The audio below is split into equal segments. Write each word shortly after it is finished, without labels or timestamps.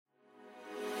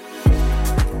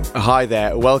Hi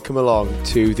there, welcome along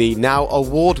to the now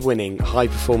award-winning High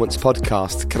Performance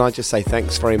Podcast. Can I just say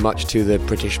thanks very much to the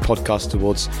British Podcast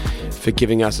Awards for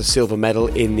giving us a silver medal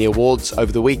in the awards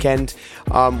over the weekend.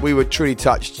 We were truly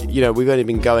touched. You know, we've only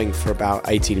been going for about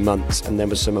 18 months and there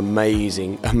were some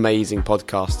amazing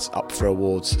podcasts up for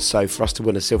awards. So for us to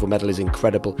win a silver medal is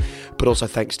incredible, but also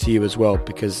thanks to you as well,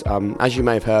 because as you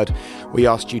may have heard, we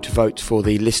asked you to vote for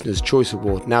the Listener's Choice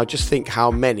Award. Now just think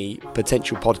how many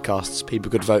potential podcasts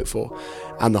people could vote for,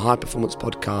 and the High Performance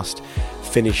Podcast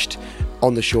finished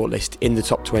on the shortlist in the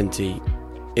top 20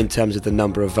 in terms of the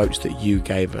number of votes that you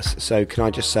gave us. So can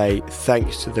I just say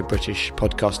thanks to the British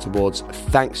Podcast Awards,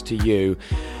 thanks to you,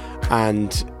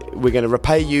 and we're going to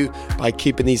repay you by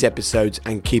keeping these episodes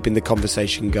and keeping the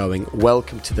conversation going.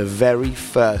 Welcome to the very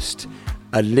first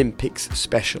Olympics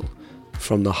special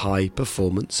from the High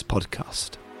Performance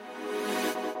Podcast.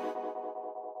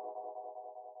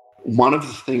 One of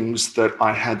the things that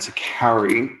I had to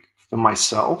carry for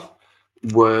myself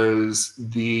was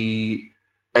the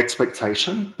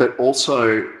expectation, but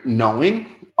also knowing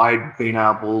I'd been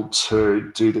able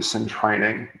to do this in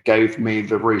training gave me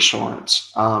the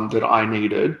reassurance that I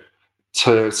needed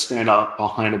to stand up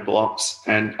behind a box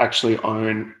and actually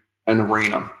own an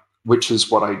arena, which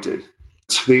is what I did.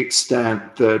 To the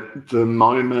extent that the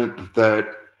moment that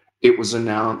it was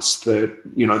announced that,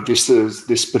 you know, this is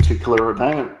this particular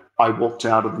event, I walked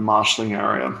out of the marshalling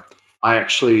area. I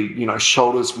actually,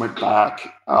 shoulders went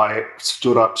back. I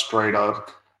stood up straighter.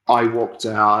 I walked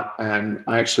out and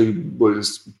I actually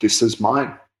this is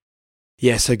mine.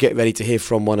 Yeah, so get ready to hear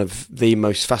from one of the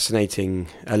most fascinating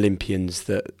Olympians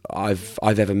that I've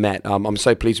ever met. I'm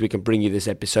so pleased we can bring you this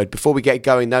episode. Before we get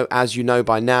going, though, as you know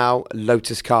by now,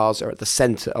 Lotus cars are at the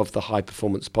centre of the High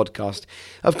Performance Podcast.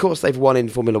 Of course, they've won in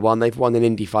Formula One, they've won in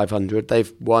Indy 500,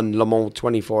 they've won Le Mans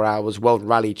 24 Hours, World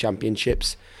Rally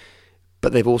Championships,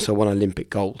 but they've also won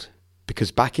Olympic gold. Because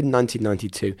back in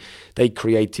 1992, they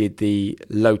created the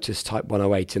Lotus Type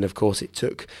 108, and of course it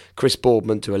took Chris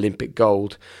Boardman to Olympic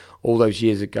gold all those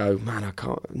years ago. Man,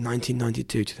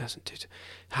 1992, 2002.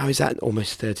 How is that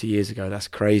almost 30 years ago? That's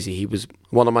crazy. He was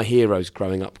one of my heroes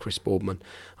growing up, Chris Boardman,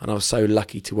 and I was so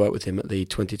lucky to work with him at the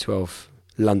 2012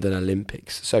 London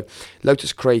Olympics. So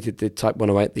Lotus created the Type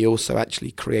 108. They also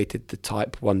actually created the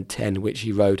Type 110, which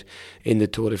he rode in the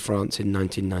Tour de France in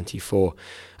 1994.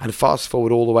 And fast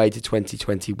forward all the way to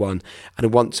 2021,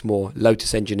 and once more,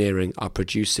 Lotus Engineering are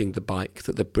producing the bike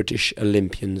that the British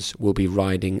Olympians will be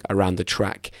riding around the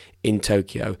track in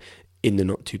Tokyo in the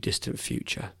not too distant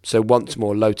future. So once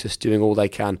more, Lotus doing all they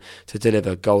can to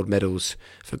deliver gold medals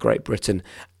for Great Britain,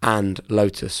 and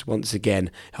Lotus once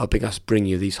again helping us bring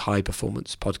you these high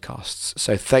performance podcasts.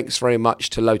 So thanks very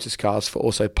much to Lotus Cars for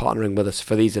also partnering with us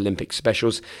for these Olympic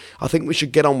specials. I think we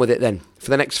should get on with it then. For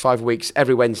the next 5 weeks,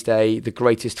 every Wednesday, the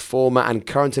greatest former and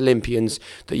current Olympians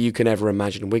that you can ever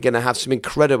imagine. We're going to have some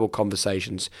incredible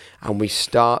conversations, and we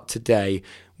start today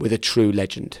with a true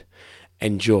legend.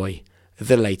 Enjoy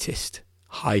the latest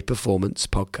High Performance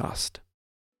Podcast.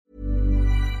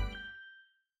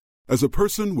 As a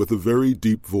person with a very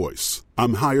deep voice,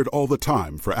 I'm hired all the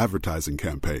time for advertising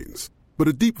campaigns. But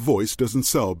a deep voice doesn't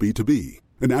sell B2B,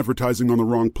 and advertising on the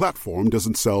wrong platform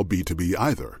doesn't sell B2B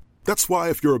either. That's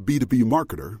why if you're a B2B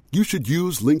marketer, you should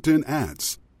use LinkedIn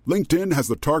ads. LinkedIn has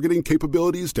the targeting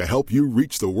capabilities to help you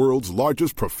reach the world's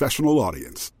largest professional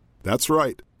audience. That's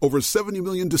right, over 70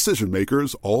 million decision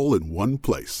makers all in one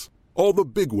place. All the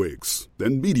big wigs,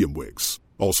 then medium wigs,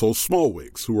 also small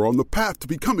wigs who are on the path to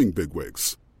becoming big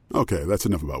wigs. Okay, that's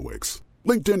enough about wigs.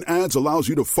 LinkedIn ads allows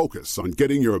you to focus on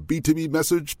getting your B2B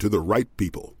message to the right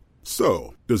people.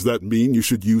 So, does that mean you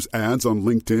should use ads on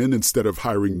LinkedIn instead of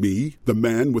hiring me, the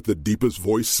man with the deepest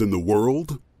voice in the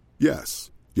world? Yes.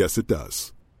 Yes, it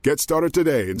does. Get started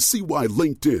today and see why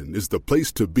LinkedIn is the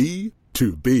place to be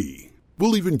to be.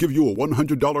 We'll even give you a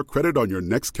 $100 credit on your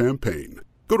next campaign.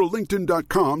 Go to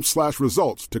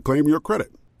linkedin.com/results to claim your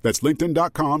credit. That's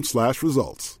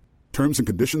linkedin.com/results. Terms and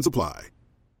conditions apply.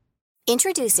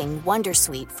 Introducing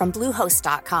Wondersuite from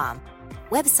Bluehost.com.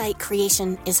 Website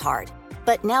creation is hard,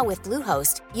 but now with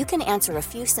Bluehost, you can answer a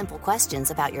few simple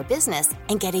questions about your business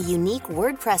and get a unique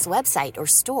WordPress website or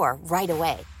store right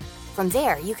away. From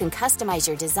there, you can customize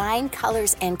your design,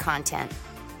 colors, and content.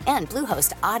 And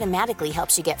Bluehost automatically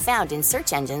helps you get found in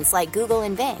search engines like Google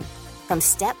and Bing. From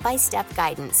step-by-step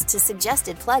guidance to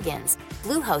suggested plugins,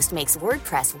 Bluehost makes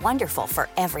WordPress wonderful for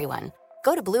everyone.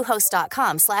 Go to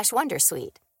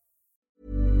bluehost.com/wondersuite.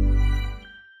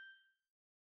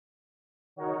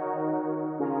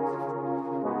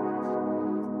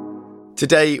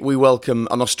 Today, we welcome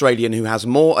an Australian who has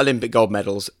more Olympic gold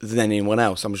medals than anyone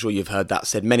else. I'm sure you've heard that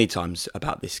said many times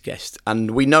about this guest.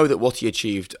 And we know that what he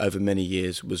achieved over many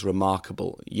years was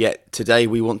remarkable. Yet today,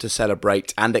 we want to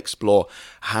celebrate and explore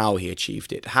how he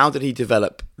achieved it. How did he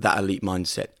develop that elite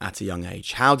mindset at a young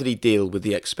age? How did he deal with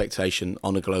the expectation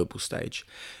on a global stage?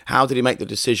 How did he make the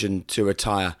decision to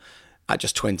retire at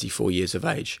just 24 years of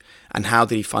age? And how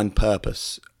did he find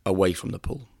purpose away from the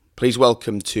pool? Please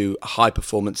welcome to High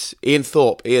Performance, Ian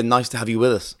Thorpe. Ian, nice to have you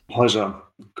with us. Pleasure.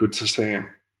 Good to see you.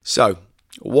 So,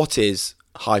 what is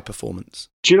high performance?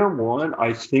 Do you know what?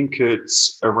 I think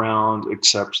it's around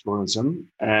exceptionalism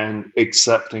and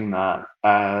accepting that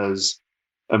as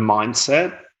a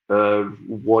mindset of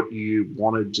what you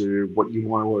want to do, what you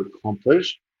want to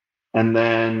accomplish, and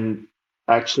then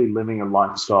actually living a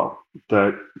lifestyle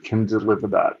that can deliver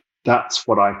that. That's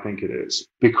what I think it is.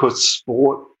 Because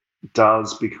sport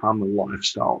does become a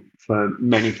lifestyle for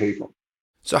many people.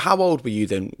 So how old were you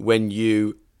then when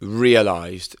you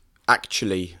realised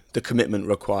actually the commitment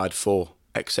required for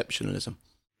exceptionalism?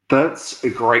 That's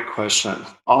a great question.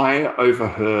 I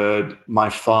overheard my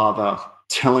father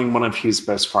telling one of his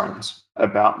best friends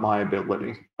about my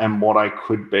ability and what I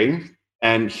could be.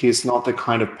 And he's not the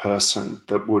kind of person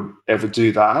that would ever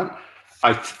do that.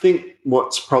 I think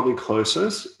what's probably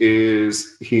closest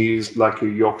is he's like a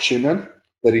Yorkshireman,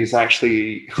 that he's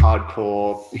actually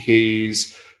hardcore.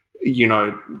 He's,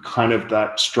 kind of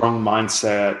that strong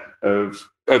mindset of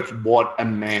what a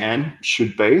man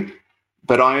should be.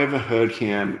 But I overheard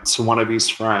him to one of his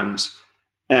friends,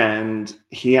 and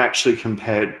he actually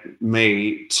compared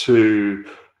me to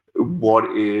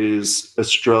what is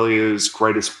Australia's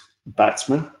greatest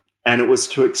batsman. And it was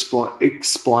to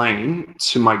explain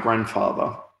to my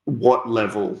grandfather what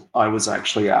level I was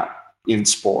actually at in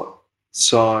sport.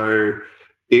 So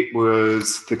it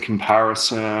was the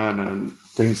comparison and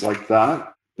things like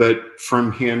that. But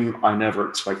from him, I never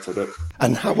expected it.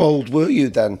 And how old were you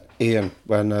then, Ian,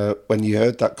 when you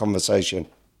heard that conversation?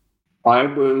 I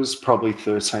was probably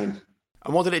 13.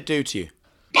 And what did it do to you?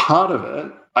 Part of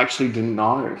it, I actually didn't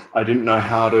know. I didn't know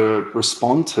how to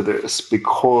respond to this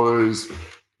because,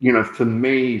 for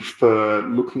me, for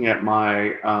looking at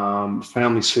my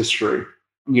family's history,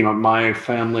 my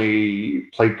family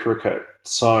played cricket.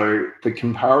 So the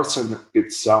comparison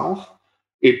itself,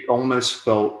 it almost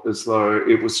felt as though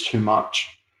it was too much.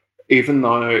 Even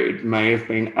though it may have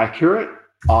been accurate,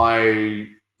 I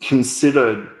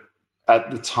considered at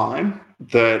the time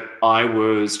that I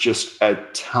was just a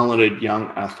talented young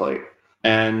athlete.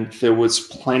 And there was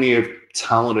plenty of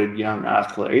talented young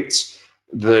athletes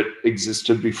that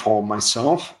existed before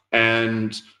myself.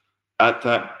 And at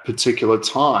that particular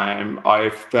time,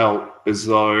 I felt as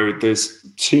though there's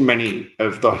too many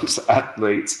of those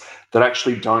athletes that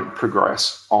actually don't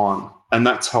progress on. And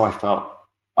that's how I felt.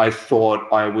 I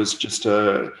thought I was just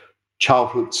a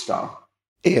childhood star.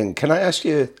 Ian, can I ask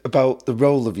you about the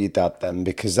role of your dad then?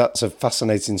 Because that's a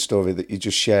fascinating story that you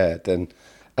just shared. And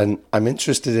I'm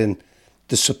interested in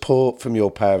the support from your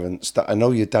parents. That I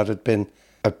know your dad had been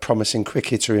a promising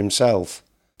cricketer himself,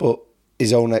 but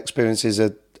his own experiences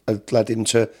had led him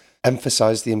to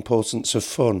emphasise the importance of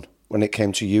fun when it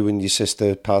came to you and your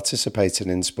sister participating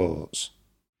in sports.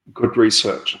 Good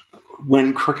research.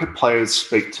 When cricket players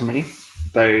speak to me,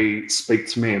 they speak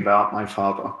to me about my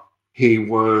father. He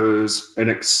was an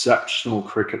exceptional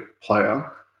cricket player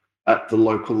at the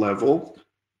local level,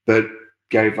 but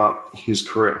gave up his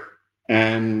career.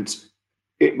 And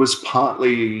it was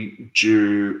partly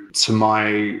due to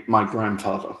my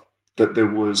grandfather, that there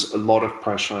was a lot of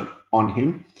pressure on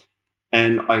him.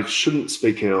 And I shouldn't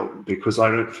speak ill because I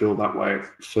don't feel that way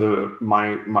for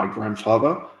my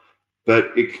grandfather,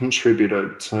 but it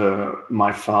contributed to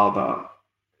my father,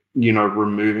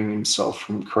 removing himself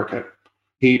from cricket.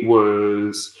 He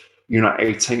was,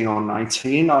 18 or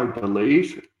 19, I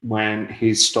believe, when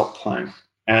he stopped playing.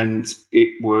 And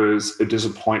it was a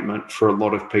disappointment for a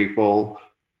lot of people.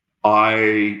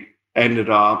 I ended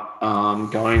up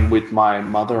going with my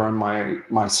mother and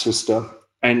my sister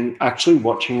and actually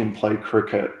watching him play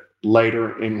cricket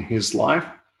later in his life.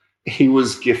 He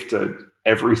was gifted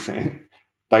everything,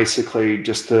 basically,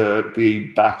 just to be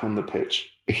back on the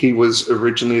pitch. He was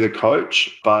originally the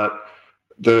coach, but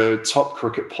the top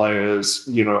cricket players,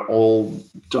 all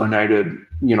donated,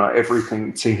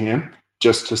 everything to him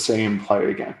just to see him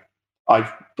play again.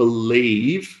 I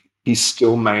believe he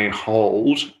still may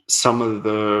hold some of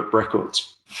the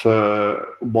records for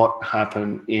what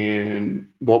happened in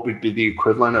what would be the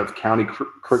equivalent of county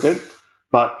cricket,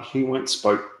 but he won't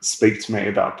speak to me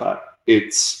about that.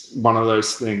 It's one of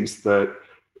those things that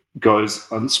goes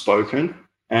unspoken,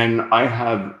 And I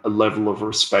have a level of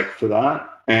respect for that.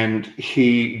 And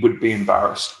he would be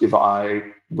embarrassed if I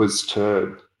was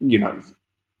to,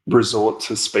 resort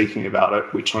to speaking about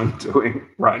it, which I'm doing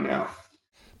right now.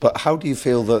 But how do you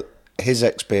feel that his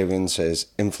experiences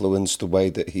influenced the way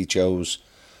that he chose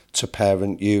to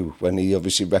parent you when he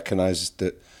obviously recognised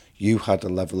that you had a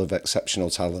level of exceptional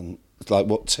talent? Like,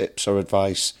 what tips or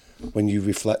advice, when you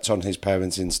reflect on his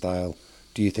parenting style,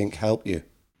 do you think help you?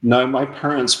 No, my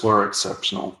parents were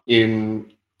exceptional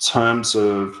in terms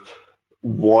of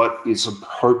what is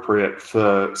appropriate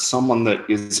for someone that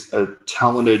is a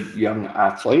talented young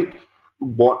athlete,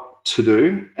 what to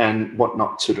do and what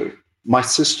not to do. My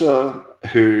sister,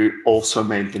 who also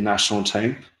made the national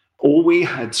team, all we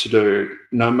had to do,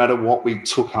 no matter what we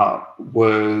took up,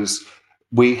 was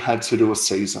we had to do a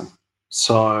season.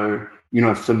 So,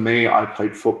 for me, I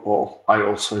played football. I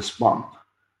also swum.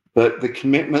 But the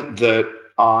commitment that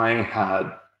I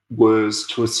had was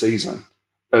to a season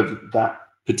of that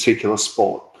particular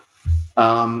sport.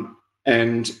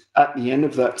 And at the end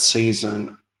of that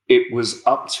season, it was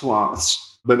up to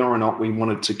us whether or not we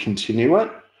wanted to continue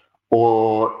it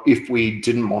or if we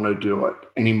didn't want to do it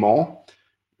anymore.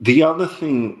 The other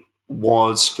thing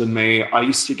was, for me, I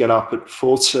used to get up at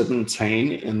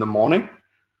 4:17 in the morning,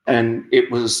 and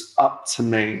it was up to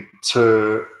me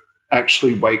to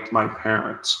actually wake my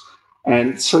parents.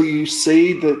 And so you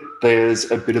see that there's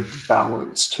a bit of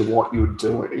balance to what you're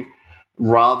doing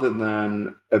rather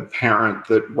than a parent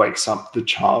that wakes up the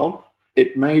child.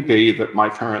 It may be that my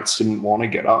parents didn't want to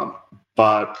get up,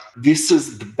 but this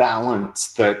is the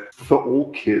balance that for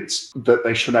all kids that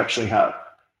they should actually have,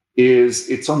 is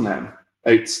it's on them.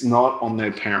 It's not on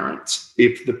their parents.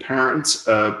 If the parents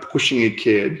are pushing a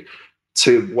kid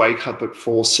to wake up at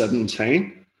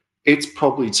 4:17, it's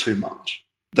probably too much.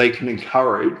 They can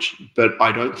encourage, but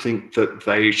I don't think that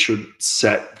they should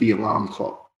set the alarm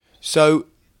clock. So,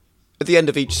 at the end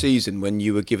of each season, when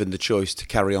you were given the choice to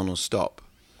carry on or stop,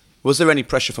 was there any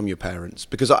pressure from your parents?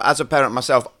 Because as a parent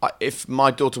myself, if my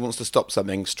daughter wants to stop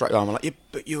something, straight away I'm like, yeah,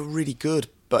 but you're really good,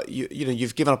 but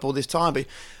you've given up all this time. But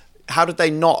how did they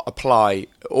not apply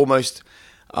almost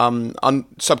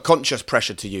subconscious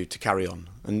pressure to you to carry on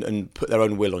and put their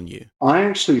own will on you? I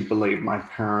actually believe my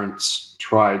parents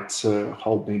tried to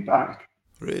hold me back.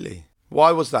 Really?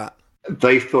 Why was that?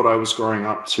 They thought I was growing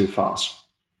up too fast.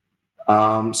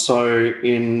 So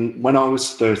when I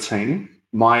was 13,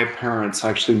 my parents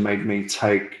actually made me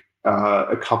take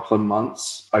a couple of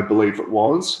months, I believe it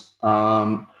was,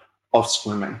 off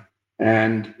swimming.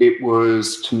 And it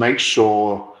was to make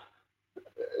sure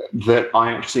that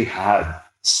I actually had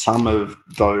some of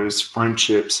those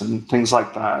friendships and things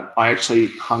like that. I actually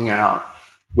hung out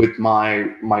with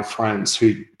my friends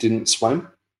who didn't swim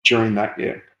during that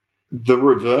year. The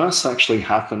reverse actually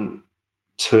happened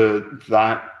to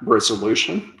that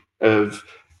resolution of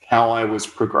how I was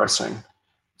progressing.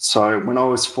 So when I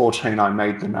was 14, I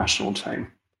made the national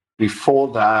team.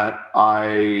 Before that,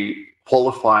 I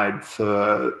qualified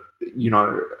for,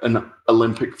 an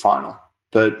Olympic final.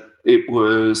 But it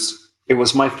was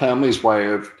my family's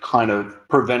way of kind of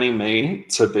preventing me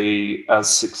to be as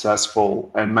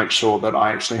successful and make sure that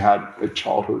I actually had a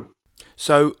childhood.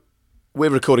 So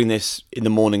we're recording this in the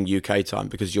morning UK time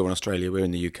because you're in Australia, we're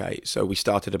in the UK. So we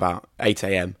started about 8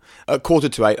 a.m. At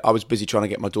 7:45, I was busy trying to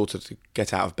get my daughter to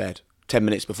get out of bed 10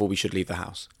 minutes before we should leave the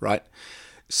house, right?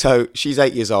 So she's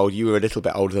 8 years old. You were a little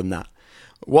bit older than that.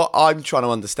 What I'm trying to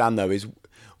understand, though, is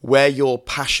where your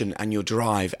passion and your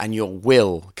drive and your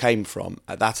will came from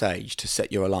at that age to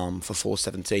set your alarm for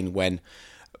 4:17 when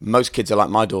most kids are like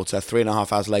my daughter,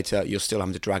 3.5 hours later, you're still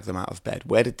having to drag them out of bed.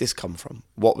 Where did this come from?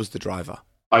 What was the driver?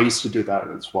 I used to do that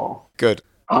as well. Good.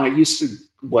 I used to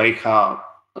wake up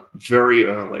very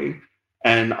early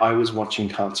and I was watching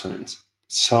cartoons.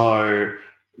 So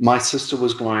my sister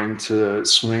was going to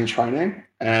swimming training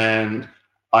and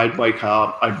I'd wake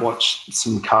up, I'd watch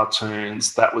some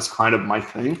cartoons. That was kind of my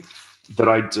thing that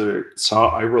I do. So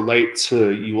I relate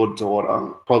to your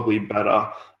daughter probably better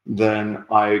than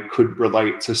I could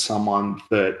relate to someone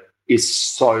that is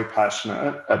so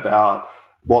passionate about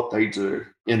what they do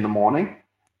in the morning.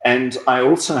 And I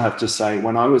also have to say,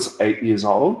 when I was 8 years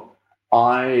old,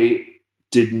 I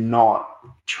did not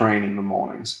train in the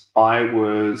mornings. I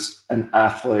was an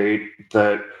athlete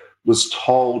that was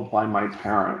told by my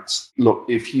parents, look,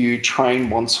 if you train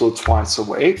once or twice a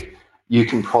week, you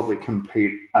can probably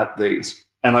compete at these.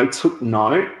 And I took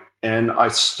note and I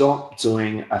stopped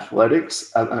doing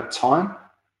athletics at that time.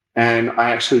 And I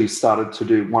actually started to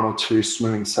do 1 or 2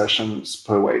 swimming sessions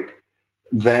per week.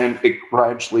 Then it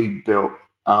gradually built.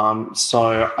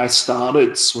 So I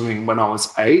started swimming when I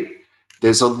was 8.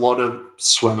 There's a lot of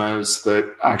swimmers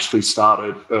that actually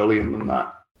started earlier than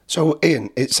that. So,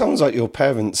 Ian, it sounds like your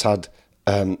parents had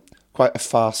quite a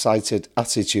far-sighted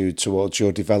attitude towards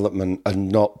your development and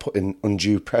not putting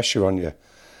undue pressure on you.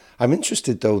 I'm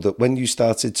interested, though, that when you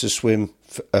started to swim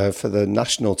for the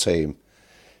national team,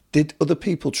 did other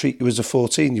people treat you as a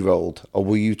 14-year-old, or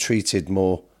were you treated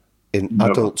more in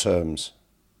Never. adult terms?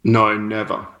 No,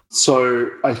 never. So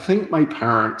I think my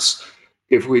parents,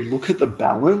 if we look at the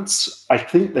balance, I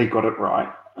think they got it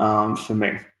right for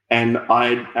me. And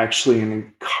I'd actually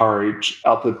encourage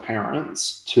other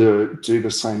parents to do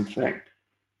the same thing.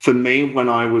 For me, when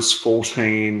I was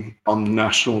 14 on the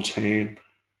national team,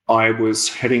 I was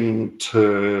heading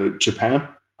to Japan.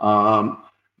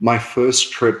 My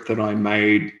first trip that I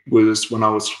made was when I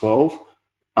was 12,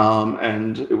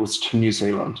 and it was to New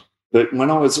Zealand. But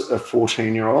when I was a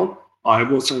 14-year-old, I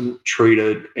wasn't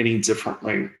treated any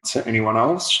differently to anyone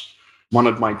else. One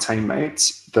of my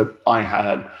teammates that I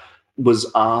had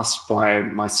was asked by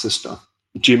my sister,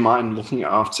 "Do you mind looking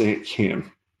after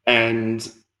him?"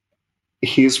 And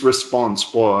his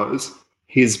response was,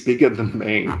 "He's bigger than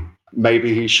me.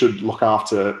 Maybe he should look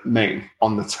after me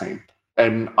on the team."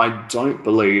 And I don't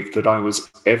believe that I was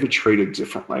ever treated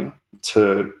differently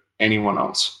to anyone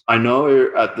else. I know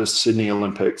at the Sydney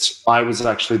Olympics, I was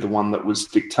actually the one that was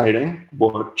dictating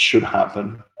what should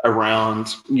happen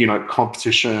around,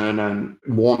 competition and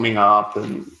warming up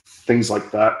and things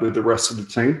like that with the rest of the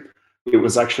team. It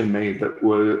was actually me that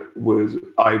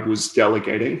I was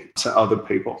delegating to other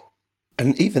people.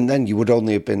 And even then, you would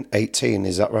only have been 18,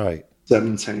 is that right?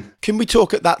 17. Can we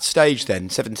talk at that stage then,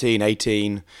 17,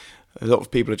 18? A lot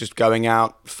of people are just going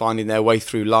out, finding their way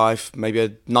through life, maybe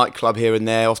a nightclub here and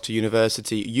there, off to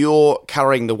university. You're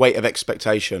carrying the weight of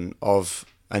expectation of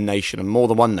a nation, and more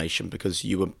than one nation, because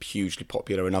you were hugely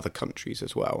popular in other countries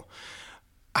as well.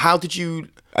 How did you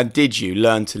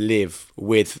learn to live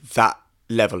with that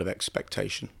level of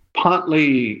expectation?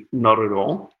 Partly not at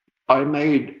all. I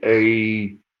made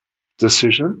a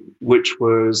decision, which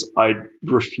was I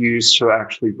refused to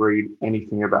actually read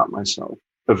anything about myself.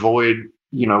 Avoid,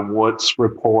 what's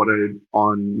reported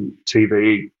on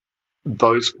TV,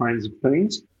 those kinds of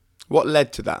things. What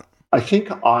led to that? I think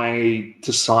I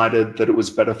decided that it was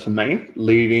better for me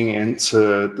leading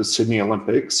into the Sydney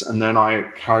Olympics, and then I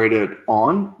carried it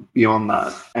on beyond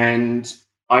that. And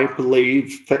I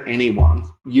believe for anyone,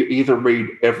 you either read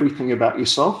everything about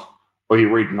yourself or you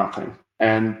read nothing.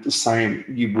 And the same,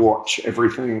 you watch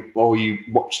everything or you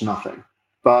watch nothing.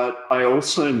 But I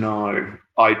also know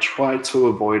I tried to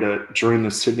avoid it during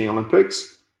the Sydney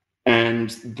Olympics,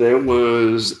 and there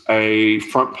was a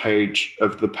front page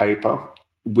of the paper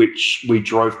which we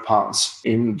drove past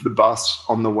in the bus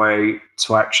on the way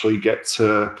to actually get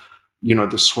to,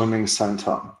 the swimming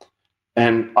centre.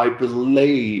 And I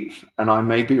believe, and I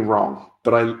may be wrong,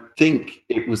 but I think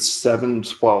it was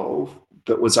 7:12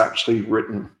 that was actually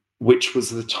written, which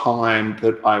was the time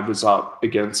that I was up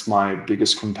against my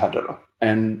biggest competitor.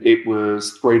 And it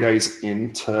was 3 days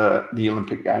into the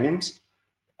Olympic Games.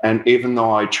 And even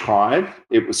though I tried,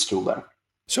 it was still there.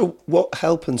 So what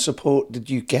help and support did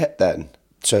you get then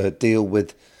to deal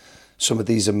with some of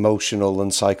these emotional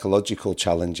and psychological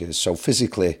challenges? So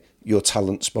physically, your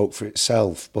talent spoke for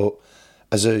itself, but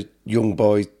as a young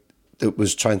boy that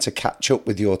was trying to catch up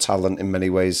with your talent in many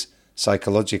ways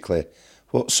psychologically,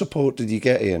 what support did you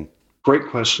get, Ian? Great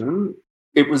question.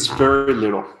 It was very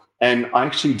little. And I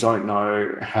actually don't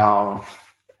know how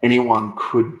anyone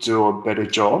could do a better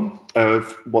job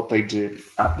of what they did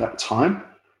at that time.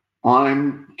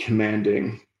 I'm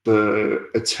commanding the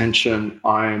attention.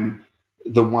 I'm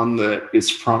the one that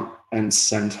is front and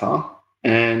center.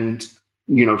 And,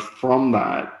 from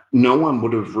that, no one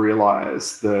would have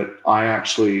realized that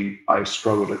I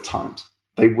struggled at times.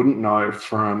 They wouldn't know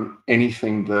from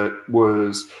anything that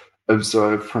was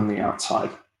observed from the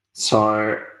outside.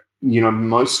 So,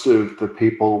 most of the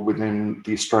people within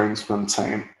the Australian swim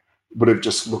team would have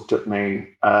just looked at me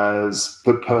as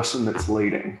the person that's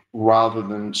leading rather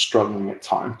than struggling at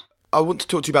times. I want to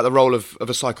talk to you about the role of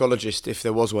a psychologist, if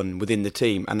there was one, within the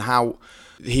team, and how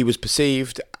he was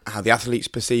perceived, how the athletes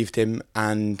perceived him,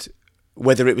 and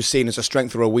whether it was seen as a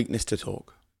strength or a weakness to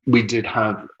talk. We did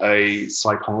have a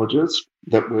psychologist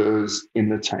that was in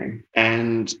the team,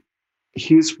 and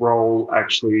his role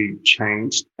actually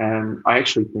changed, and I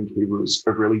actually think he was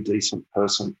a really decent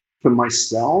person. For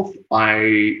myself,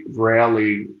 I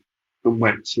rarely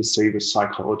went to see the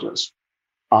psychologist.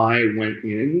 I went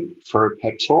in for a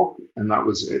pep talk, and that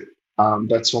was it.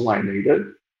 That's all I needed.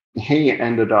 He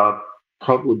ended up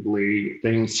probably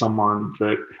being someone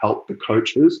that helped the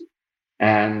coaches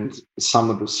and some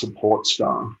of the support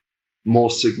staff. more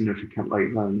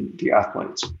significantly than the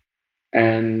athletes.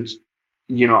 And,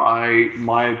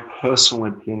 my personal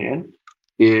opinion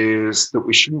is that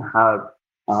we shouldn't have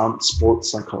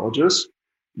sports psychologists.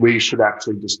 We should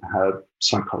actually just have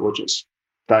psychologists.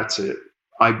 That's it.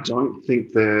 I don't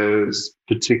think there's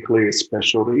particularly a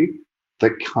specialty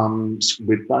that comes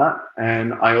with that.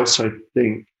 And I also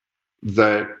think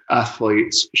that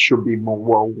athletes should be more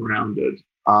well-rounded.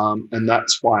 And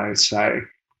that's why I say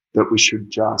that we should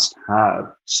just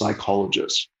have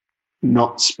psychologists,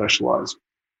 not specialized.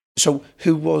 So,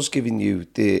 who was giving you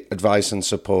the advice and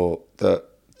support that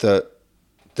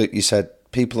you said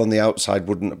people on the outside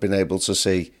wouldn't have been able to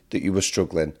see that you were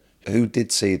struggling? Who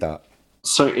did see that?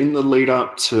 So, in the lead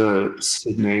up to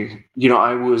Sydney,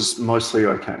 I was mostly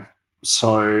okay.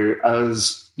 So,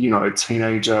 as a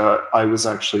teenager, I was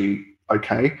actually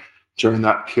okay during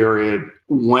that period.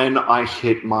 When I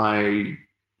hit my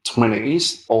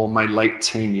 20s or my late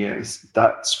teen years,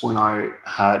 that's when I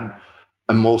had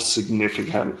a more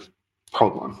significant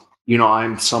problem.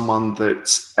 I'm someone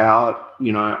that's out,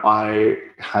 I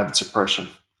have depression,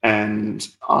 and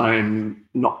I'm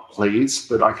not pleased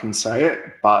that I can say it,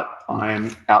 but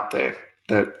I'm out there,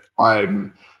 that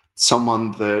I'm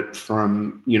someone that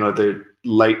from, the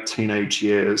late teenage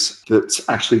years that's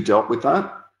actually dealt with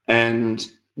that. And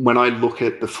when I look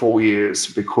at the 4 years,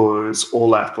 because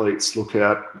all athletes look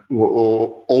at,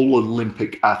 or all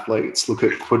Olympic athletes look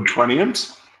at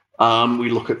quadrenniums, we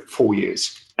look at 4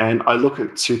 years. And I look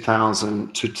at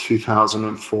 2000 to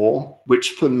 2004,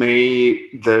 which for me,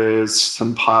 there's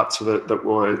some parts of it that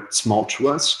were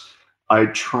tumultuous. I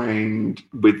trained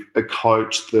with a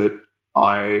coach that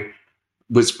I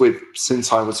was with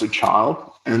since I was a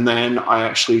child. And then I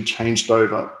actually changed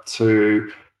over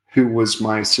to who was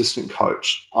my assistant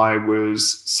coach. I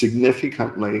was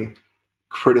significantly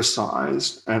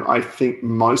criticized, and I think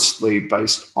mostly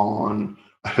based on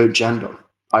her gender.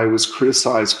 I was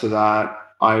criticized for that.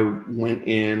 I went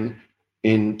in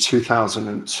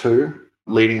 2002,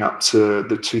 leading up to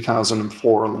the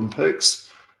 2004 Olympics.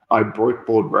 I broke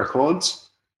board records.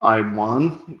 I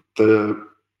won the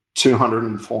 200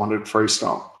 and 400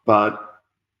 freestyle, but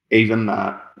even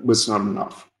that was not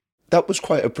enough. That was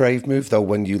quite a brave move, though,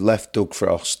 when you left Doug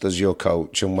Frost as your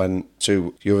coach and went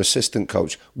to your assistant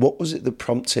coach. What was it that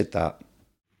prompted that?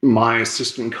 My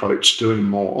assistant coach doing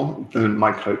more than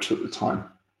my coach at the time.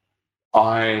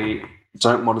 I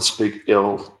don't want to speak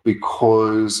ill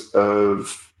because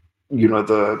of,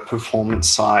 the performance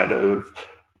side of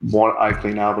what I've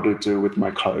been able to do with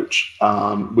my coach,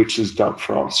 which is Doug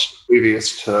Frost,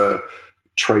 previous to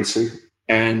Tracy.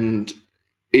 And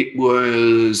it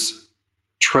was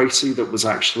Tracy that was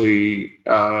actually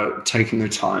taking the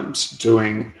times,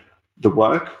 doing the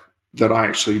work that I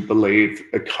actually believe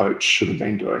a coach should have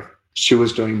been doing. She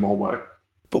was doing more work.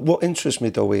 But what interests me,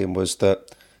 though, Ian, was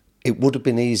that it would have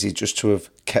been easy just to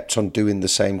have kept on doing the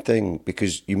same thing,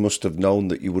 because you must have known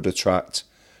that you would attract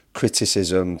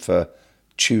criticism for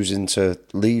choosing to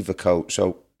leave a coach.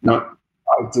 So no,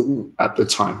 I didn't at the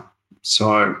time.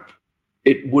 So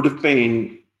it would have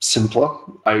been simpler.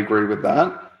 I agree with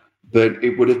that. But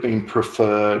it would have been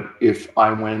preferred if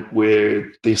I went with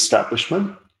the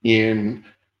establishment in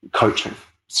coaching.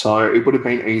 So it would have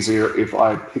been easier if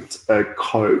I picked a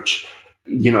coach,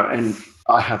 and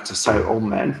I have to say all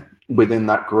men within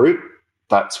that group.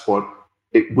 That's what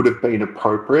it would have been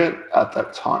appropriate at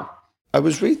that time. I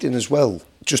was reading as well,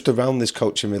 just around this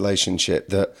coaching relationship,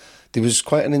 that there was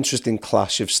quite an interesting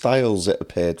clash of styles, it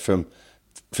appeared, from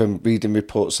reading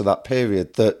reports of that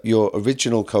period, that your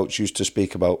original coach used to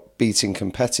speak about beating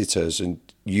competitors and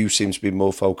you seem to be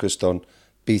more focused on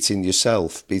beating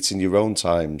yourself, beating your own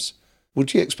times.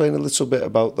 Would you explain a little bit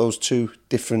about those two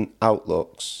different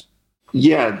outlooks?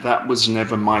 Yeah, that was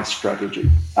never my strategy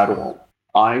at all.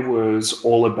 I was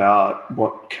all about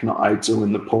what can I do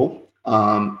in the pool,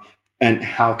 and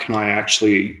how can I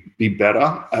actually be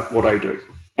better at what I do.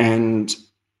 And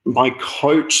my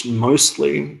coach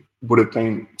mostly would have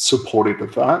been supportive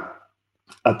of that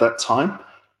at that time.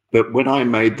 But when I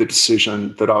made the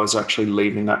decision that I was actually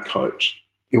leaving that coach,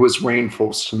 it was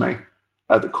reinforced to me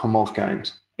at the Commonwealth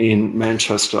Games in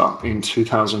Manchester in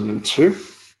 2002.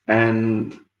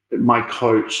 And my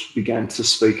coach began to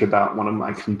speak about one of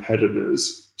my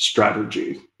competitors'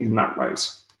 strategy in that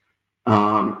race.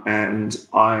 And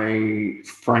I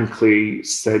frankly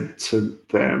said to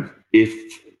them,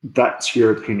 if that's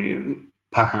your opinion,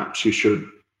 perhaps you should,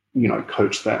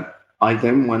 coach them. I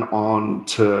then went on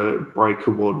to break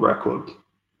a world record,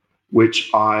 which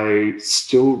I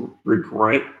still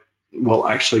regret. Well,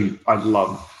 actually, I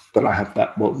love that I have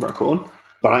that world record,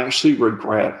 but I actually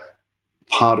regret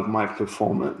part of my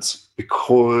performance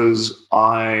because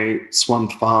I swam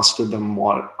faster than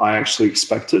what I actually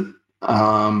expected.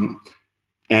 And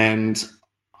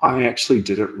I actually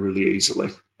did it really easily.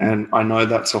 And I know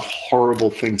that's a horrible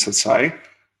thing to say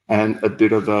and a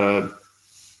bit of a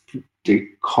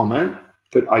deep comment,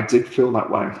 but I did feel that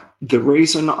way. The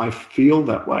reason I feel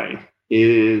that way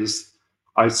is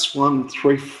I swam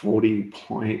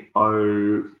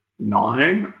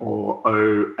 340.09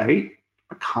 or 08.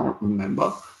 I can't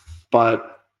remember,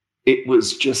 but it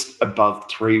was just above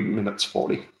 3 minutes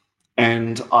 40.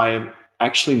 And I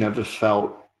actually never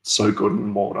felt so good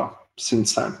in water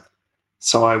since then.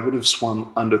 So I would have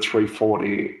swum under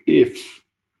 340 if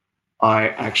I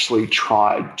actually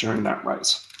tried during that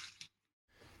race.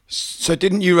 So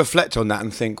didn't you reflect on that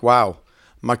and think, wow,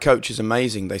 my coach is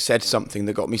amazing. They said something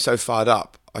that got me so fired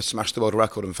up. I smashed the world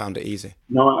record and found it easy.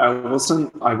 No, I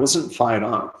wasn't fired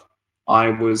up. I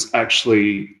was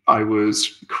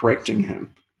correcting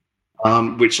him,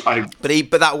 which I.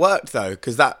 But that worked though,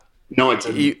 because that. No, it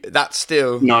didn't. That's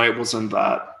still. No, it wasn't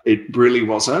that. It really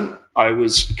wasn't. I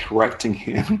was correcting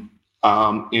him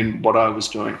in what I was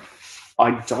doing.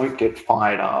 I don't get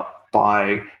fired up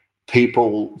by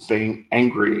people being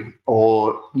angry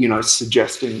or,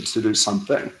 suggesting to do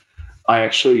something. I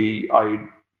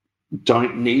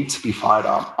don't need to be fired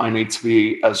up. I need to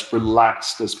be as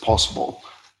relaxed as possible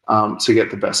to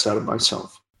get the best out of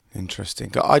myself.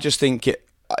 Interesting. I just think it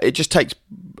just takes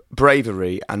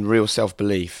bravery and real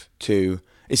self-belief to...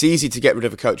 It's easy to get rid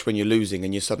of a coach when you're losing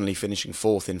and you're suddenly finishing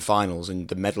fourth in finals and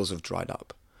the medals have dried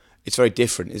up. It's very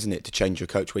different, isn't it, to change your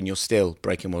coach when you're still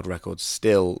breaking world records,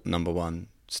 still number one,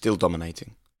 still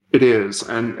dominating. It is,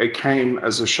 and it came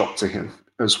as a shock to him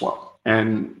as well.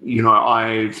 And,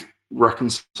 I've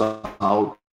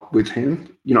reconciled with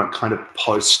him, kind of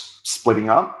post splitting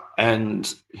up,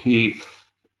 and he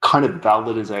kind of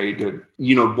validated,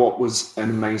 what was an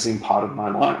amazing part of my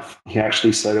life. He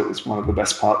actually said it was one of the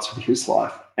best parts of his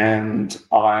life. And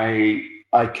I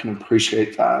can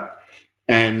appreciate that.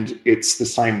 And it's the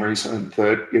same reason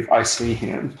that if I see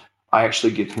him, I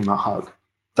actually give him a hug.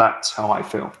 That's how I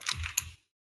feel.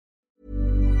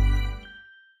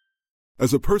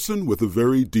 As a person with a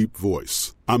very deep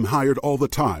voice, I'm hired all the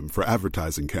time for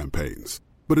advertising campaigns.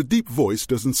 But a deep voice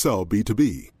doesn't sell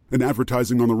B2B. And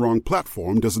advertising on the wrong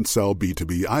platform doesn't sell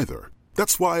B2B either.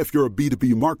 That's why if you're a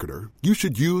B2B marketer, you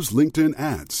should use LinkedIn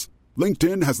ads.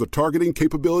 LinkedIn has the targeting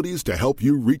capabilities to help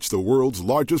you reach the world's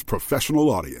largest professional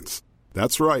audience.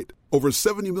 That's right, over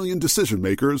 70 million decision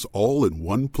makers all in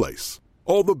one place.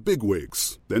 All the big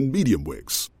wigs, then medium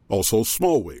wigs, also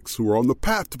small wigs who are on the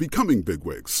path to becoming big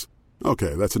wigs.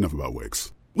 Okay, that's enough about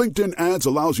wigs. LinkedIn ads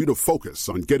allows you to focus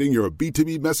on getting your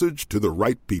B2B message to the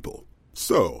right people.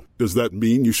 So, does that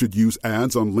mean you should use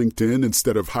ads on LinkedIn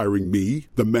instead of hiring me,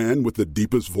 the man with the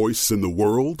deepest voice in the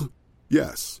world?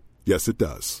 Yes. Yes, it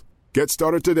does. Get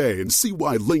started today and see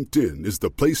why LinkedIn is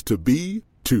the place to be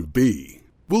to be.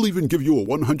 We'll even give you a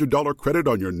 $100 credit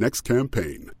on your next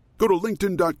campaign. Go to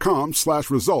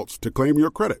linkedin.com/results to claim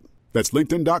your credit. That's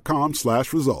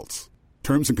linkedin.com/results.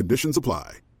 Terms and conditions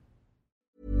apply.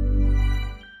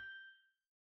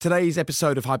 Today's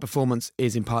episode of High Performance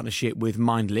is in partnership with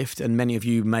MindLift, and many of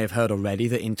you may have heard already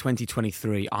that in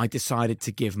 2023 I decided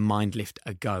to give MindLift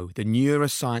a go, the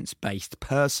neuroscience-based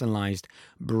personalised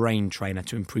brain trainer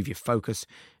to improve your focus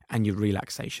and your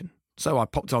relaxation. So I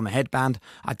popped on the headband,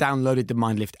 I downloaded the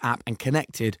MindLift app and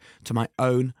connected to my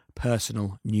own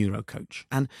personal neuro coach.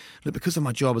 And look, because of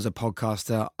my job as a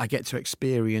podcaster, I get to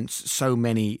experience so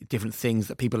many different things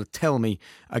that people tell me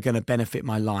are going to benefit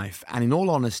my life. And in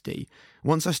all honesty,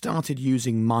 once I started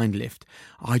using MindLift,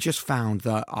 I just found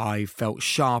that I felt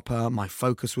sharper, my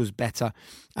focus was better.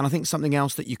 And I think something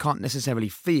else that you can't necessarily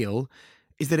feel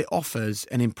is that it offers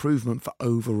an improvement for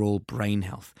overall brain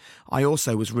health. I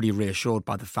also was really reassured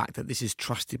by the fact that this is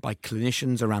trusted by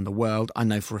clinicians around the world. I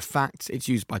know for a fact it's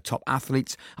used by top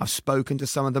athletes. I've spoken to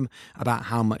some of them about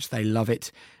how much they love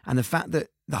it. And the fact that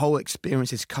the whole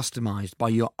experience is customized by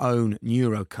your own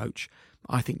neuro coach,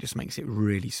 I think just makes it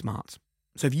really smart.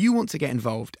 So if you want to get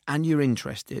involved and you're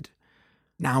interested,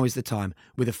 now is the time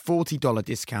with a $40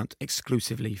 discount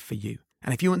exclusively for you.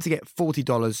 And if you want to get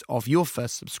 $40 off your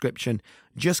first subscription,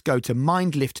 just go to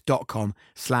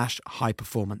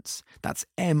mindlift.com/highperformance. That's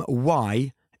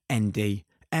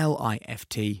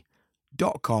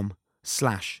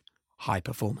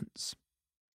MYNDLIFT.com/highperformance.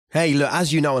 Hey, look,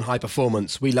 as you know in High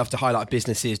Performance, we love to highlight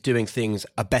businesses doing things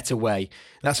a better way.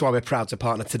 That's why we're proud to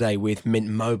partner today with Mint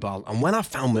Mobile. And when I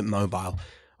found Mint Mobile,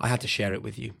 I had to share it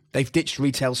with you. They've ditched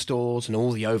retail stores and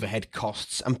all the overhead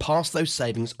costs and passed those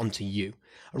savings on to you.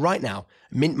 Right now,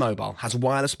 Mint Mobile has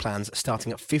wireless plans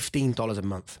starting at $15 a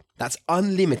month. That's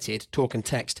unlimited talk and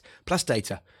text plus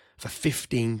data for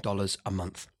 $15 a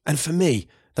month. And for me,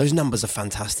 those numbers are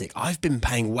fantastic. I've been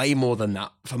paying way more than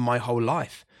that for my whole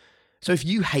life. So if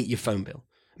you hate your phone bill,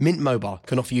 Mint Mobile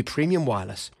can offer you premium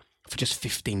wireless for just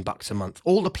 $15 a month.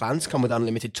 All the plans come with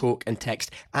unlimited talk and text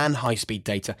and high-speed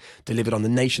data delivered on the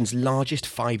nation's largest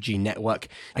 5G network,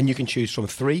 and you can choose from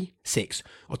 3, 6,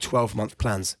 or 12-month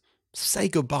plans. Say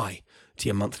goodbye to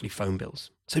your monthly phone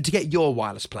bills. So to get your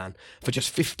wireless plan for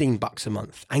just $15 a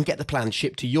month and get the plan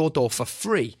shipped to your door for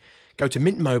free, go to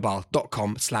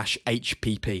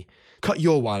mintmobile.com/HPP. Cut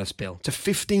your wireless bill to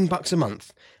 $15 a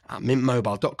month at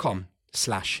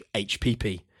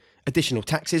mintmobile.com/HPP. Additional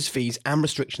taxes, fees and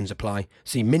restrictions apply.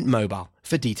 See Mint Mobile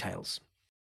for details.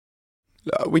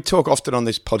 We talk often on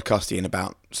this podcast, Ian,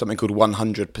 about something called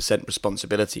 100%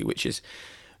 responsibility, which is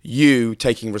you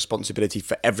taking responsibility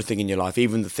for everything in your life,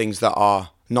 even the things that are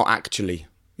not actually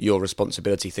your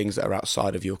responsibility, things that are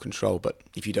outside of your control. But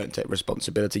if you don't take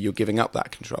responsibility, you're giving up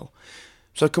that control.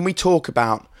 So can we talk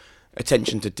about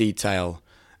attention to detail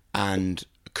and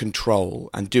control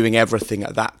and doing everything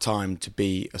at that time to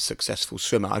be a successful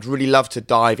swimmer? I'd really love to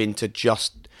dive into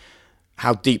just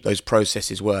how deep those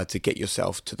processes were to get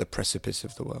yourself to the precipice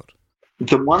of the world.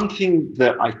 The one thing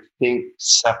that I think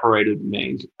separated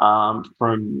me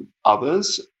from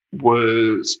others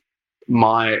was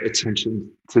my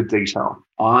attention to detail.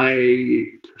 I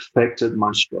perfected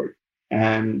my stroke.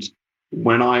 And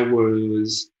when I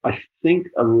was, I think,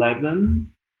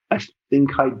 11, I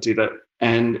think I did it.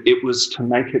 And it was to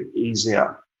make it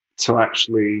easier to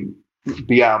actually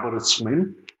be able to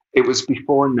swim. It was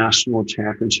before national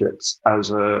championships as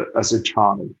a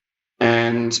child.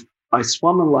 And I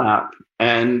swam a lap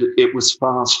and it was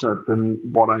faster than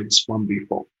what I'd swum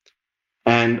before.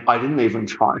 And I didn't even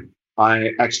try.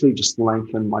 I actually just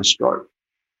lengthened my stroke.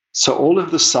 So all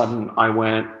of a sudden I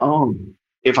went, oh,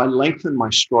 if I lengthen my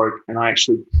stroke and I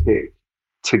actually kick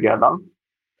together,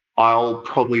 I'll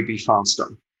probably be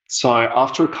faster. So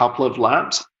after a couple of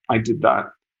laps, I did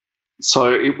that.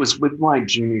 So it was with my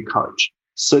junior coach.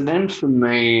 So then for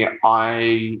me,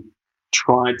 I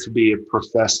tried to be a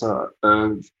professor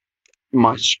of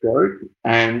my stroke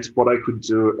and what I could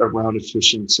do around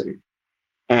efficiency.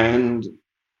 And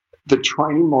the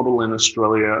training model in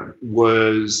Australia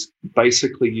was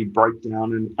basically you break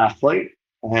down an athlete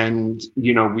and,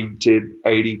 we did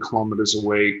 80 kilometers a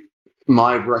week.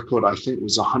 My record, I think,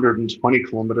 was 120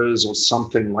 kilometers or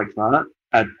something like that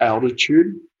at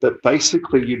altitude. But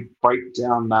basically you break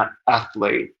down that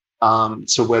athlete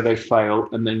to where they fail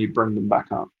and then you bring them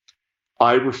back up.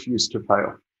 I refused to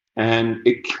fail. And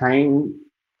it came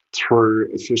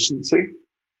through efficiency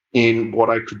in what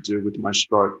I could do with my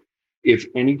stroke. If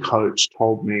any coach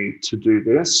told me to do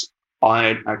this,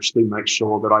 I'd actually make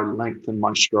sure that I lengthened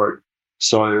my stroke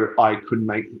so I could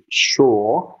make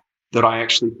sure that I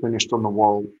actually finished on the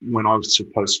wall when I was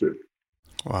supposed to.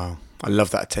 Wow. I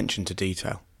love that attention to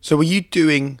detail. So were you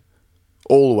doing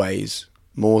always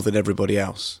more than everybody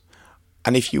else?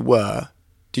 And if you were,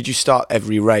 did you start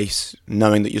every race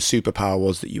knowing that your superpower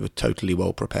was that you were totally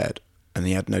well prepared and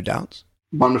you had no doubts?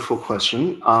 Wonderful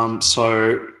question.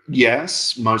 So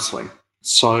yes, mostly.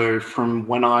 So from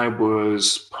when I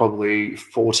was probably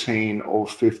 14 or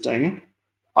 15,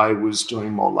 I was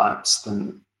doing more laps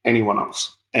than anyone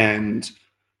else. And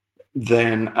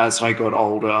then as I got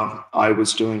older, I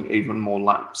was doing even more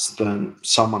laps than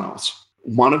someone else.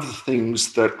 One of the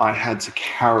things that I had to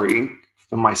carry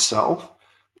for myself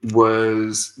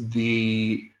was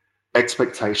the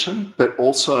expectation, but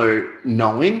also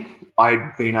knowing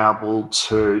I'd been able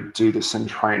to do this in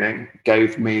training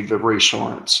gave me the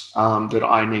reassurance that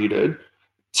I needed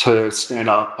to stand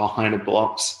up behind a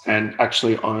box and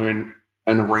actually own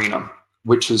an arena,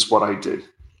 which is what I did.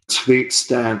 To the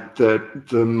extent that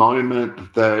the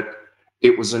moment that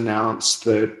it was announced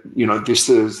that, this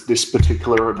is this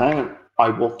particular event, I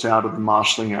walked out of the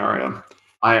marshalling area.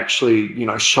 I actually,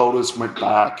 shoulders went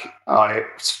back. I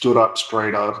stood up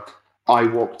straighter. I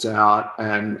walked out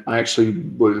and I actually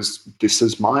this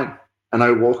is mine. And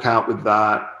I walk out with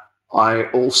that. I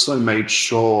also made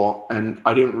sure, and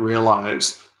I didn't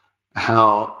realize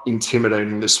how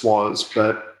intimidating this was,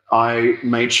 but I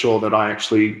made sure that I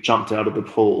actually jumped out of the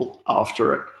pool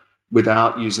after it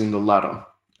without using the ladder.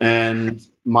 And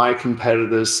my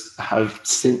competitors have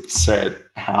since said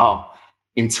how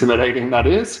intimidating that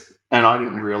is. And I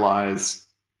didn't realize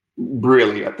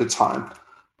really at the time.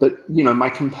 But, my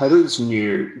competitors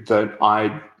knew that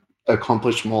I'd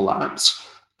accomplished more laps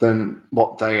than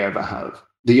what they ever have.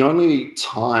 The only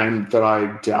time that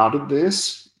I doubted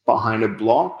this behind a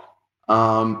block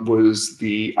was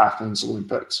the Athens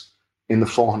Olympics in the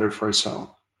 400 freestyle,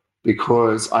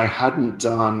 because I hadn't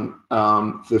done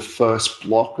the first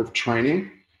block of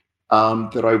training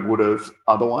that I would have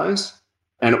otherwise.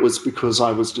 And it was because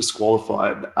I was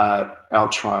disqualified at our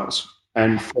trials.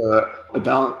 And for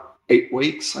about 8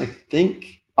 weeks, I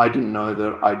think, I didn't know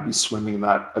that I'd be swimming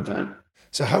that event.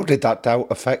 So how did that doubt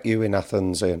affect you in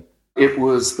Athens, Ian? It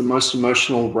was the most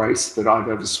emotional race that I've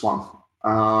ever swum.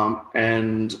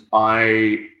 And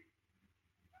I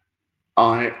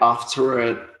after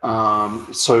it,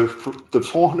 so for the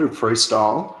 400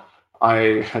 freestyle,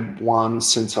 I had won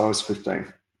since I was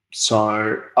 15.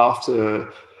 So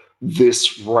after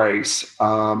this race,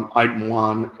 I'd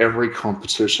won every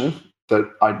competition that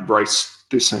I'd raced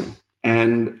this in.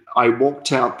 And I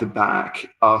walked out the back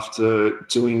after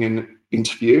doing an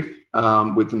interview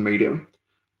with the media.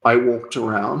 I walked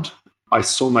around. I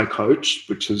saw my coach,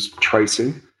 which is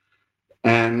Tracy,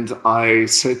 and I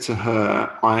said to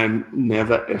her, I am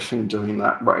never effing doing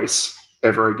that race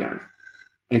ever again.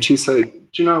 And she said,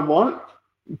 do you know what?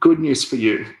 Good news for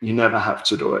you. You never have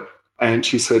to do it. And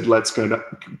she said, let's go to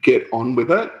get on with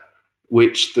it,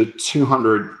 which the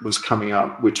 200 was coming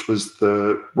up, which was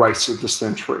the race of the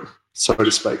century, so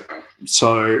to speak.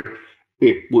 So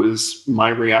it was my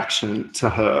reaction to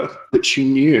her that she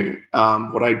knew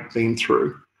what I'd been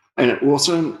through. And it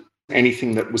wasn't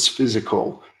anything that was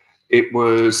physical. It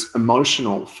was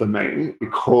emotional for me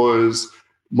because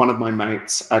one of my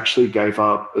mates actually gave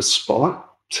up a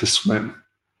spot to swim,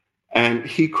 and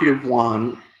he could have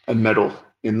won a medal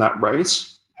in that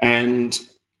race. And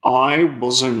I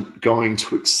wasn't going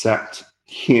to accept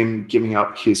him giving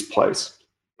up his place,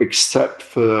 except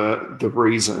for the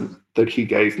reason that he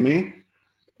gave me,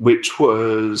 which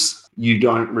was, you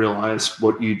don't realize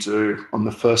what you do on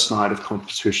the first night of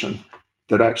competition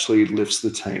that actually lifts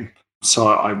the team. So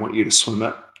I want you to swim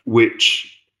it,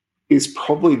 which is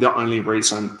probably the only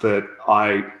reason that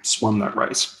I swam that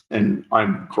race. And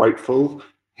I'm grateful.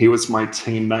 He was my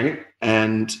teammate,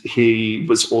 and he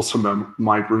was also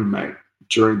my roommate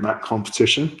during that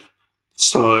competition.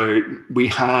 So we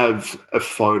have a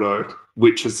photo,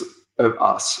 which is of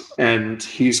us, and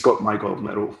he's got my gold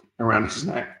medal around his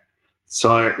neck.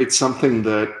 So it's something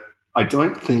that I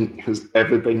don't think has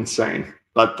ever been seen,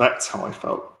 but that's how I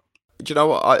felt. Do you know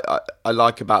what I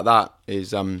like about that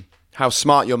is how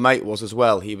smart your mate was as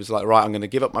well. He was like, right, I'm going to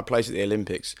give up my place at the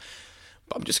Olympics,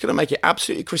 but I'm just going to make it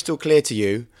absolutely crystal clear to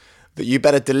you that you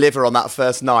better deliver on that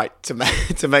first night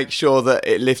to make sure that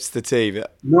it lifts the team.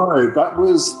 No, that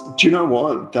was, do you know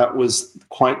what? That was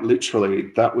quite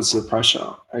literally, that was the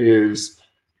pressure, is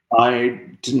I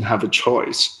didn't have a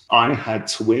choice. I had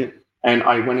to win. And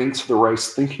I went into the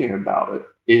race thinking about it,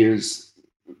 is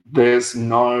there's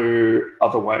no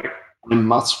other way. I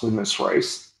must win this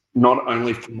race, not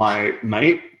only for my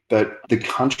mate, but the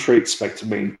country expected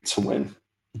me to win.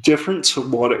 Different to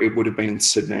what it would have been in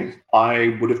Sydney.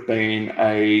 I would have been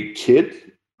a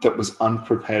kid that was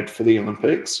unprepared for the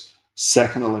Olympics.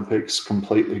 Second Olympics,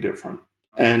 completely different.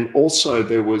 And also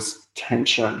there was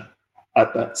tension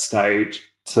at that stage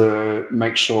to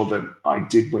make sure that I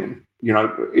did win. You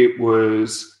know, it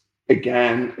was,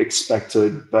 again,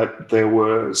 expected, but there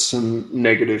were some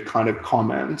negative kind of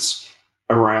comments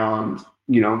around,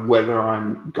 you know, whether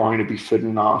I'm going to be fit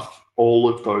enough, all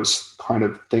of those kind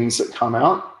of things that come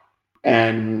out.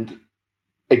 And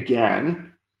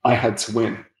again, I had to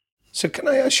win. So can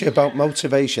I ask you about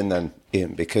motivation then,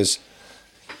 Ian? Because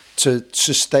to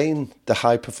sustain the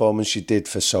high performance you did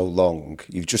for so long,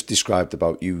 you've just described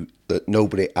about you that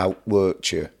nobody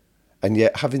outworked you. And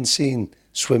yet, having seen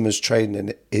swimmers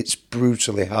training, it's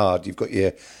brutally hard. You've got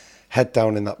your head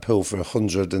down in that pool for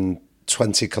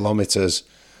 120 kilometres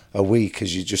a week,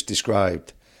 as you just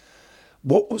described.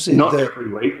 What was it? Not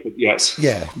every week, but yes.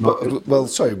 Yeah. But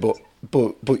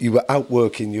you were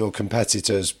outworking your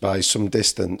competitors by some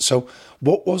distance. So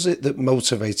what was it that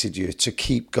motivated you to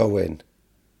keep going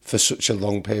for such a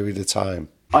long period of time?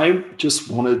 I just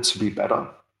wanted to be better.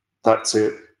 That's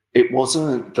it. It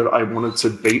wasn't that I wanted to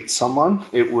beat someone.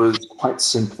 It was quite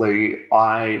simply,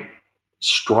 I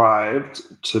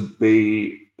strived to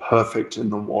be perfect in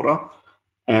the water,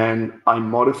 and I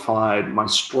modified my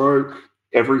stroke,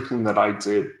 everything that I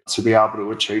did to be able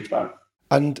to achieve that.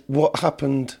 And what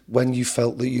happened when you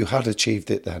felt that you had achieved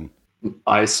it then?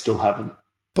 I still haven't.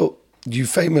 But you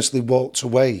famously walked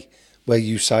away where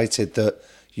you cited that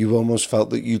you almost felt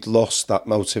that you'd lost that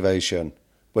motivation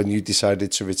when you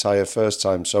decided to retire first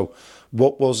time. So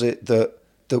what was it that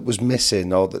was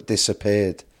missing or that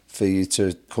disappeared for you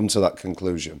to come to that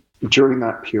conclusion? During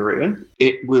that period,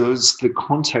 it was the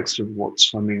context of what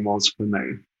swimming was for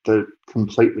me that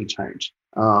completely changed.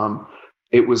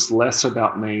 It was less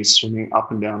about me swimming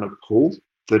up and down a pool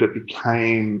that it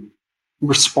became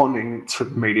responding to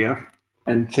the media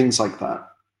and things like that.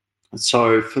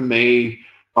 So for me,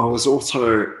 I was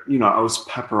also, I was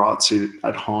paparazzi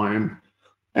at home,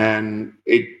 and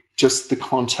it just the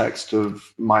context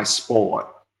of my sport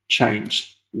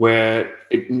changed where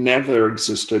it never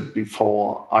existed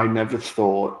before. I never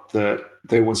thought that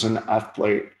there was an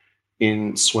athlete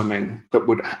in swimming that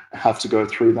would have to go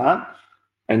through that.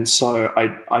 And so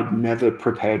I'd never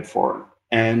prepared for it.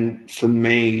 And for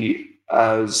me,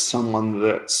 as someone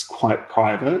that's quite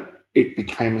private, it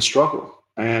became a struggle.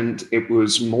 And it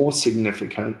was more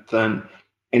significant than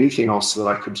anything else that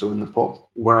I could do in the pool,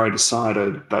 where I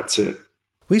decided that's it.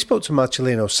 We spoke to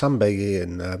Marcellino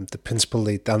Sambeghi, the principal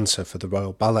lead dancer for the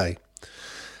Royal Ballet,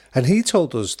 and he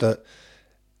told us that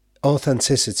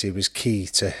authenticity was key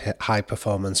to high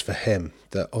performance for him,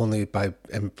 that only by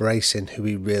embracing who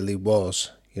he really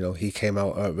was, he came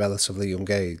out at a relatively young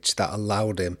age, that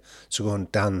allowed him to go and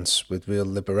dance with real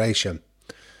liberation.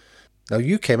 Now,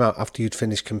 you came out after you'd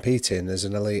finished competing as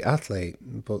an elite athlete,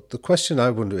 but the question I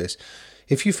wonder is,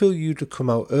 if you feel you'd have come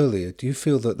out earlier, do you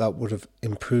feel that would have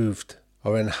improved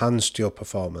or enhanced your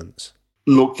performance?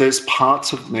 Look, there's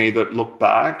parts of me that look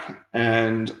back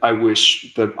and I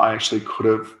wish that I actually could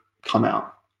have come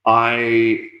out.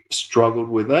 I struggled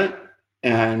with it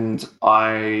and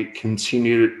I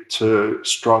continued to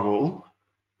struggle,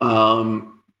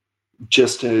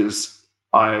 just as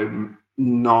I'm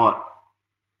not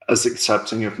as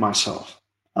accepting of myself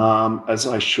as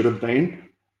I should have been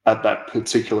at that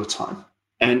particular time.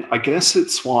 And I guess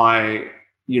it's why,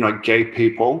 gay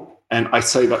people, and I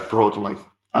say that broadly,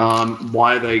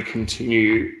 why they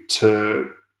continue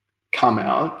to come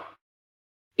out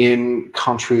in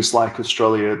countries like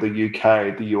Australia, the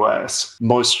UK, the US,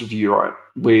 most of Europe.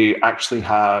 We actually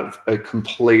have a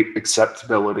complete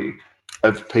acceptability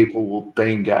of people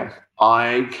being gay.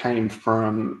 I came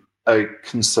from a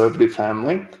conservative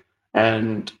family,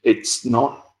 and it's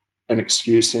not an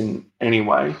excuse in any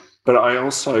way, but I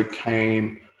also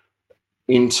came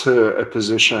into a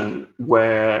position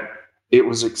where it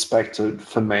was expected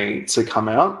for me to come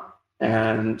out,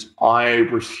 and I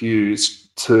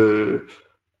refused to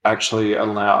actually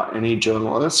allow any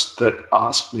journalist that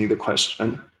asked me the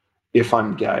question if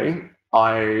I'm gay.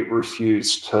 I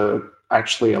refused to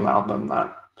actually allow them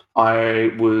that.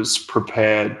 I was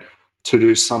prepared to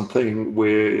do something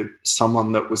with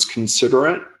someone that was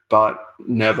considerate, but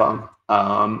never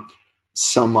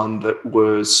someone that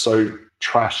was so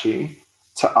trashy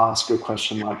to ask a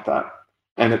question like that.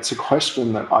 And it's a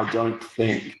question that I don't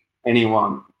think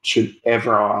anyone should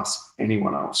ever ask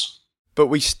anyone else. But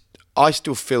I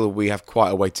still feel we have quite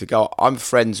a way to go. I'm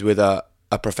friends with a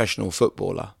professional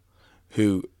footballer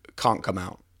who can't come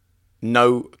out.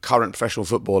 No current professional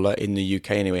footballer in the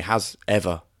UK anyway has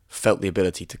ever felt the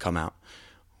ability to come out.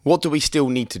 What do we still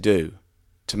need to do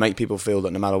to make people feel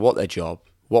that no matter what their job,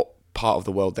 what part of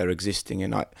the world they're existing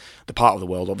in, the part of the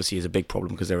world obviously is a big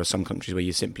problem because there are some countries where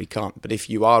you simply can't. But if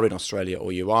you are in Australia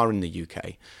or you are in the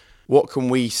UK, what can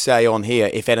we say on here,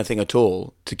 if anything at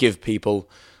all, to give people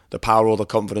the power or the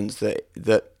confidence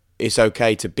that it's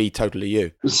okay to be totally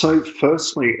you? So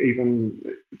firstly, even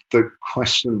the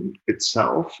question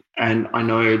itself, and I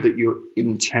know that you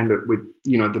intend it with,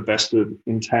 the best of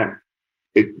intent,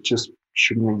 it just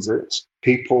shouldn't exist.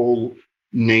 People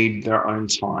need their own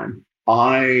time.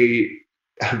 I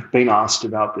have been asked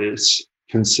about this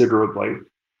considerably.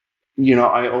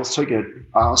 I also get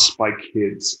asked by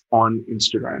kids on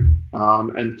Instagram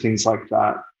and things like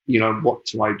that, what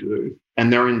do I do?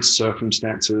 And they're in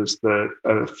circumstances that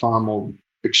are far more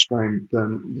extreme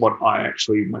than what I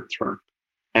actually went through.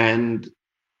 And,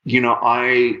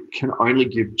 I can only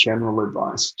give general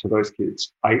advice to those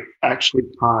kids. I actually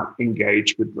can't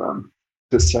engage with them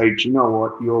to say, do you know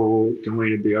what, you're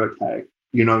going to be okay.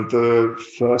 The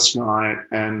first night,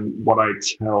 and what I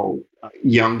tell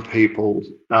young people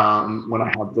when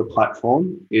I have the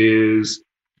platform is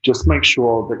just make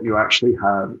sure that you actually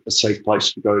have a safe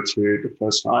place to go to the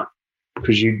first night,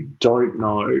 because you don't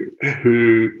know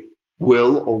who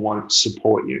will or won't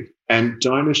support you. And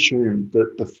don't assume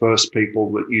that the first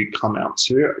people that you come out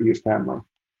to are your family.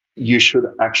 You should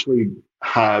actually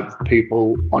have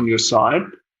people on your side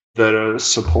that are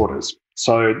supporters.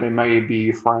 So they may be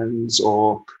your friends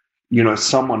or,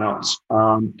 someone else.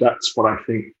 That's what I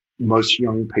think most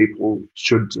young people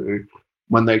should do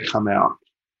when they come out.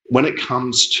 When it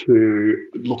comes to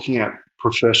looking at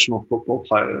professional football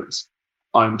players,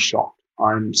 I'm shocked.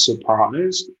 I'm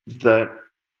surprised that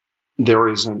there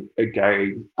isn't a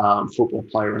gay football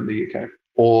player in the UK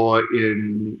or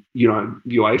in,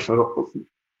 UEFA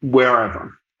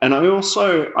wherever. And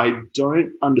I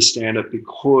don't understand it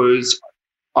because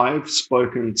I've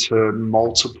spoken to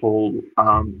multiple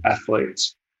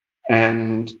athletes,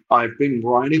 and I've been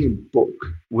writing a book,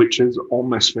 which is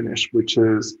almost finished, which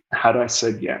is Had I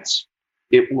Said Yes?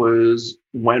 It was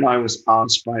when I was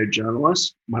asked by a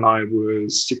journalist when I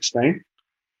was 16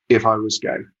 if I was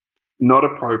gay. Not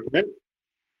appropriate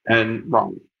and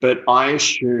wrong. But I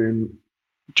assume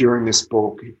during this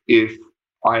book, if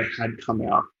I had come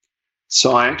out,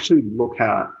 so I actually look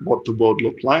at what the world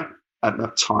looked like at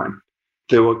that time.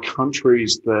 There were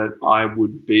countries that I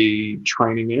would be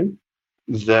training in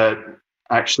that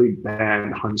actually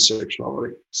banned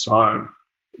homosexuality. So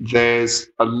there's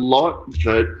a lot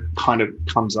that kind of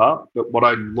comes up, but what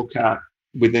I look at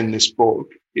within this book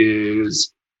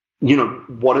is,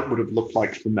 what it would have looked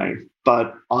like for me.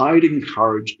 But I'd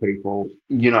encourage people,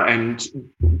 and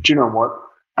do you know what?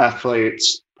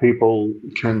 Athletes, people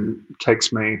can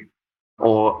text me,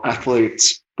 or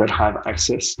athletes that have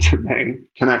access to me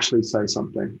can actually say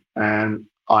something, and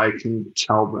I can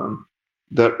tell them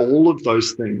that all of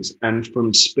those things, and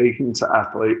from speaking to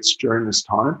athletes during this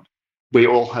time, we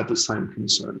all had the same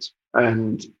concerns.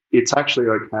 And it's actually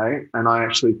okay, and I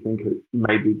actually think it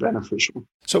may be beneficial.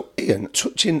 So, Ian,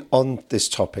 touching on this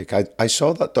topic, I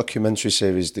saw that documentary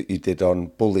series that you did on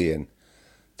bullying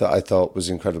that I thought was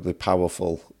incredibly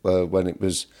powerful when it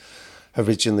was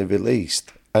originally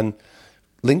released. And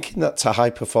linking that to high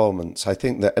performance, I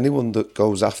think that anyone that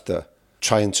goes after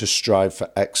trying to strive for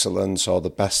excellence or the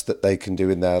best that they can do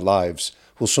in their lives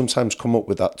will sometimes come up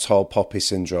with that tall poppy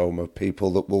syndrome of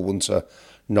people that will want to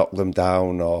knock them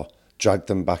down or drag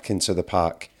them back into the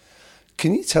pack.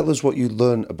 Can you tell us what you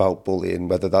learned about bullying,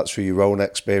 whether that's through your own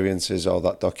experiences or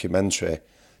that documentary,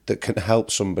 that can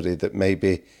help somebody that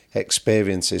maybe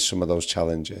experiences some of those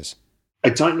challenges? I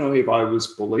don't know if I was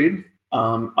bullied.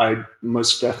 I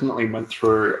most definitely went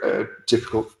through a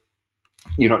difficult,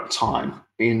 time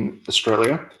in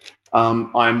Australia.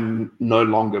 I'm no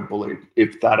longer bullied,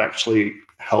 if that actually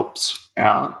helps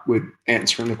out with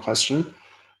answering the question.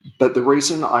 But the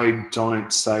reason I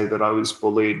don't say that I was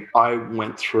bullied, I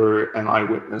went through and I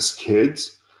witnessed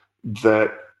kids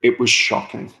that it was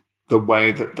shocking the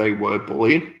way that they were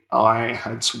bullied. I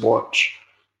had to watch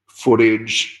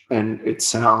footage, and it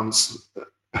sounds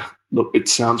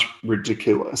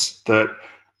ridiculous that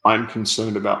I'm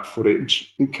concerned about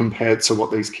footage compared to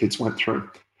what these kids went through.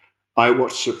 I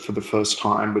watched it for the first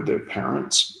time with their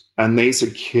parents, and these are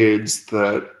kids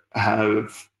that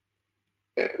have,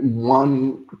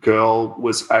 one girl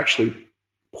was actually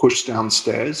pushed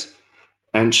downstairs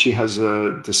and she has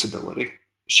a disability.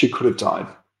 She could have died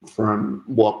from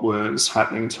what was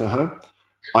happening to her.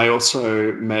 I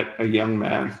also met a young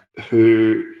man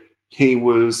who he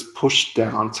was pushed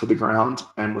down to the ground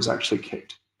and was actually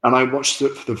kicked. And I watched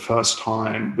it for the first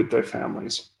time with their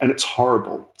families, and it's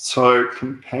horrible. So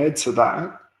compared to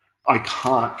that, I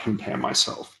can't compare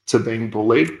myself to being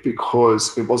bullied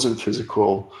because it wasn't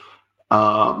physical.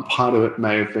 Part of it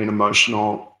may have been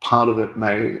emotional. Part of it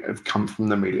may have come from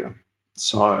the media.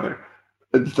 So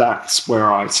that's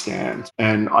where I stand,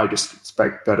 and I just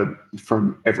expect better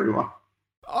from everyone.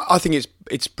 I think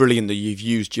it's brilliant that you've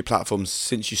used your platform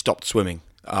since you stopped swimming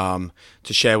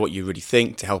to share what you really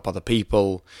think, to help other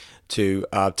people, to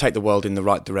take the world in the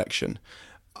right direction.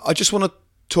 I just want to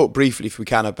talk briefly, if we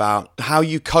can, about how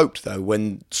you coped, though,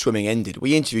 when swimming ended.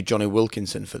 We interviewed Johnny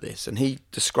Wilkinson for this, and he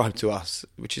described to us,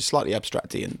 which is slightly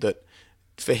abstract, Ian, that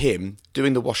for him,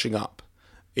 doing the washing up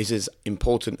is as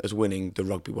important as winning the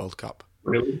Rugby World Cup.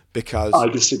 Really? Because I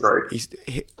disagree.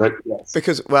 But yes.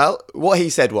 Because, well, what he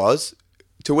said was,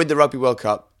 to win the Rugby World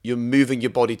Cup, you're moving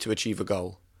your body to achieve a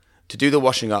goal. To do the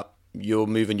washing up, you're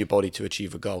moving your body to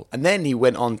achieve a goal. And then he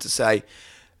went on to say,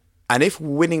 and if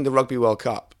winning the Rugby World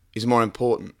Cup is more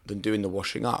important than doing the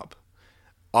washing up,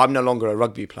 I'm no longer a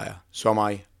rugby player, so am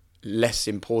I less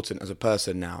important as a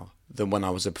person now than when I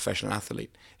was a professional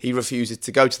athlete? He refuses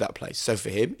to go to that place. So for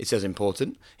him, it's as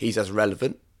important, he's as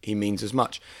relevant, he means as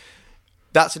much.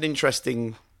 That's an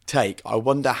interesting take. I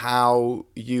wonder how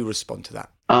you respond to that.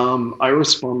 I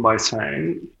respond by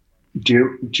saying,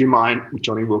 do you mind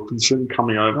Johnny Wilkinson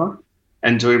coming over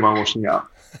and doing my washing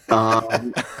up?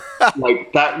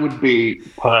 Like, that would be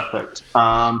perfect.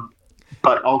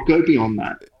 But I'll go beyond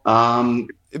that.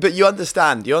 But you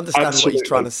understand what he's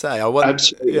trying to say.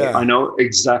 Absolutely. Yeah. I know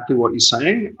exactly what you're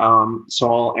saying.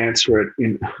 So I'll answer it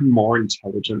in a more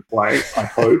intelligent way, I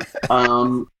hope.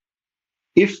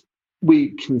 If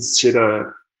we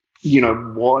consider,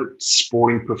 what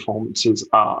sporting performances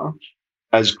are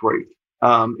as grief,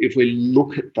 if we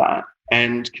look at that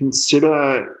and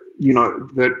consider,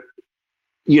 that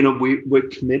we're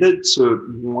committed to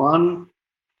one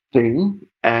thing,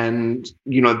 and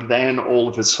then all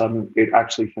of a sudden it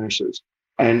actually finishes.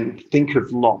 And think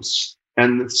of loss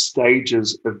and the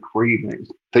stages of grieving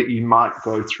that you might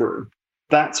go through.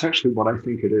 That's actually what I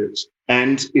think it is.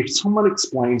 And if someone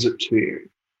explains it to you,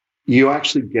 you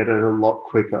actually get it a lot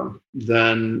quicker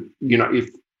than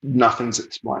if nothing's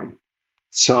explained.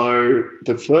 So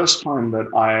the first time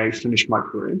that I finished my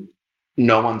career,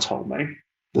 no one told me.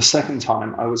 The second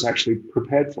time, I was actually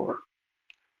prepared for it.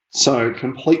 So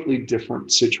completely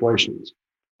different situations.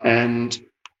 And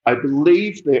I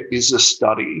believe there is a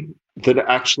study that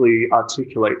actually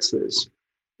articulates this.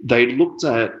 They looked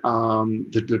at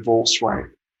the divorce rate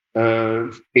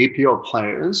of EPL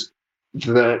players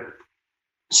that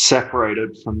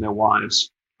separated from their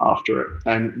wives after it,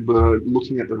 and were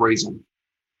looking at the reason.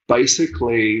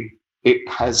 Basically, it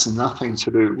has nothing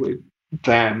to do with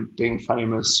them being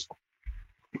famous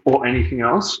or anything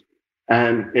else.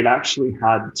 And it actually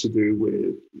had to do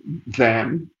with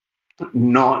them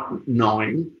not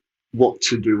knowing what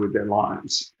to do with their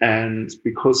lives. And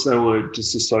because they were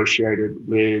disassociated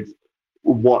with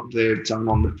what they've done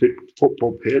on the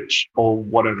football pitch or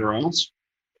whatever else,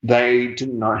 they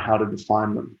didn't know how to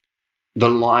define them. The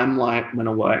limelight went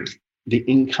away. The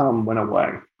income went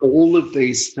away. All of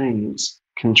these things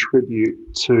contribute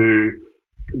to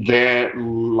their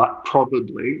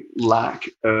probably lack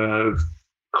of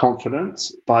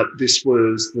confidence, but this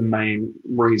was the main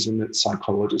reason that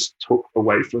psychologists took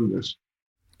away from this.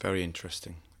 Very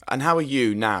interesting. And how are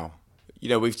you now?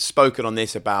 We've spoken on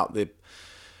this about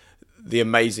the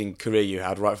amazing career you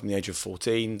had right from the age of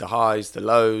 14, the highs, the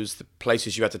lows, the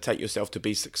places you had to take yourself to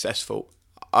be successful.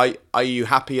 Are you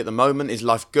happy at the moment? Is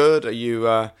life good? Are you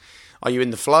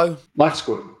in the flow? Life's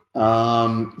good. Do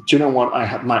you know what? I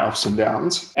have my ups and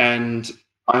downs, and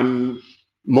I'm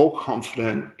more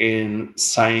confident in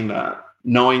saying that,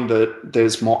 knowing that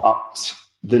there's more ups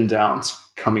than downs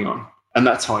coming on. And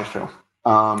that's how I feel.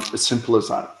 As simple as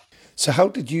that. So how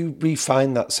did you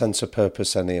refine that sense of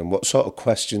purpose, Annie, and what sort of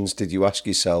questions did you ask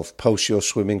yourself post your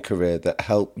swimming career that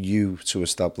helped you to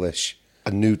establish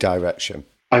a new direction?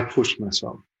 I pushed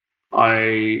myself.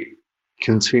 I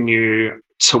continue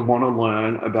to want to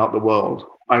learn about the world.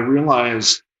 I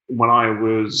realized when I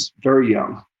was very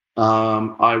young,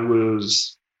 I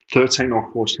was 13 or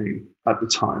 14 at the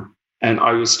time, and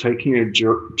I was taking a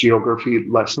geography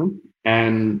lesson,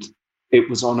 and it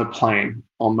was on a plane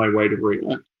on my way to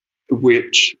Rio,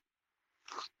 which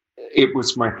it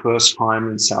was my first time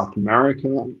in South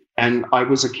America, and I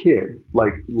was a kid.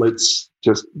 Like, let's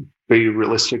just be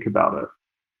realistic about it.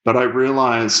 But I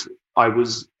realized I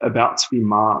was about to be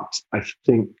marked, I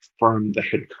think, from the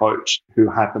head coach, who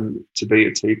happened to be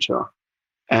a teacher.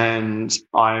 And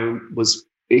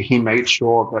he made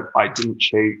sure that I didn't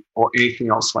cheat or anything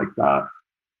else like that.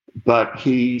 But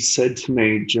he said to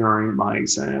me during my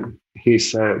exam, he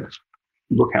said,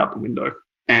 look out the window.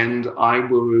 And I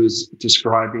was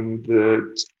describing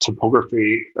the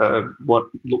topography of what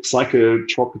looks like a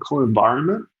tropical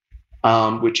environment,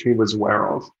 which he was aware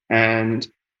of. And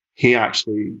he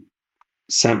actually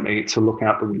sent me to look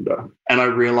out the window. And I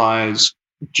realized,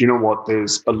 do you know what?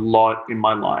 There's a lot in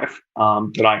my life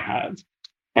that I have.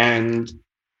 And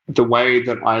the way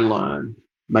that I learn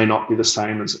may not be the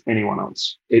same as anyone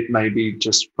else. It may be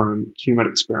just from human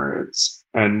experience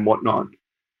and whatnot.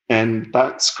 And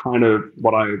that's kind of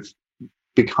what I've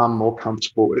become more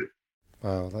comfortable with.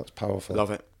 Wow, that's powerful.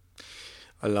 Love it.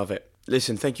 I love it.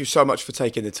 Listen, thank you so much for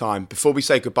taking the time. Before we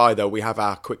say goodbye, though, we have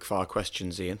our quickfire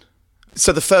questions, Ian.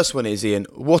 So the first one is, Ian,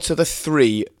 what are the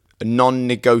 3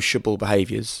 non-negotiable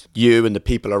behaviours you and the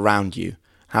people around you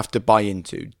have to buy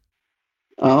into?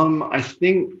 I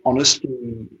think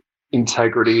honesty,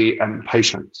 integrity, and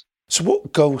patience. So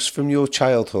what ghosts from your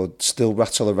childhood still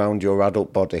rattle around your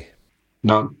adult body?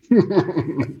 None.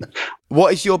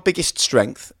 What is your biggest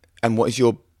strength and what is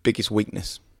your biggest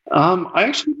weakness?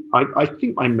 I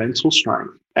think my mental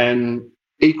strength, and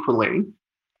equally,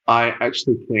 I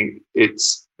actually think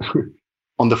it's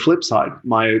on the flip side,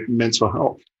 my mental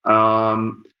health.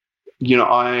 I'm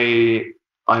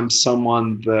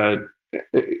someone that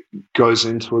goes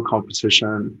into a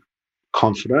competition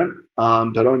confident,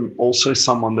 but I'm also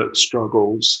someone that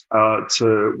struggles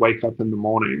to wake up in the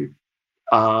morning,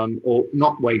 or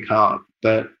not wake up,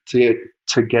 but to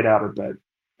get out of bed.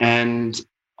 And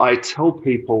I tell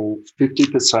people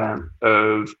 50%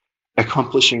 of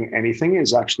accomplishing anything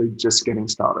is actually just getting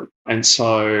started. And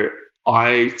so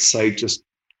I say just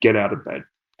get out of bed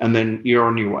and then you're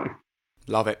on your way.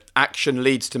 Love it. Action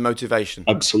leads to motivation.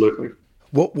 Absolutely.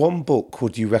 What one book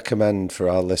would you recommend for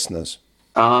our listeners?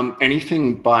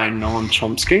 Anything by Noam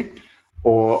Chomsky.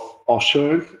 or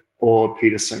Osho or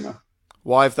Peter Singer.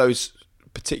 Why have those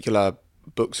particular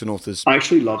books and authors I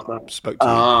actually love them. spoke to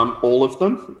you? All of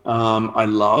them I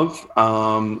love.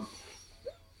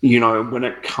 When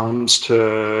it comes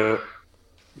to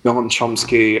Noam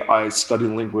Chomsky, I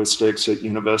studied linguistics at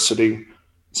university,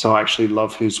 so I actually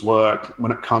love his work.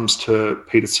 When it comes to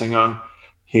Peter Singer,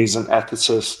 he's an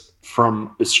ethicist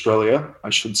from Australia, I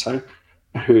should say,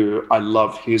 who I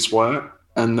love his work.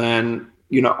 And then,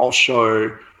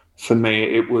 Osho, for me,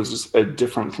 it was a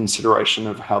different consideration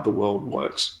of how the world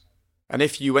works. And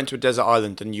if you went to a desert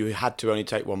island and you had to only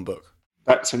take one book?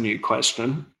 That's a new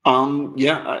question.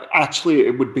 Actually,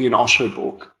 it would be an Osho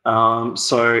book.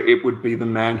 So it would be The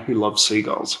Man Who Loves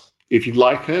Seagulls. If you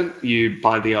like it, you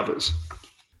buy the others.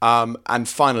 And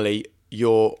finally,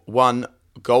 your one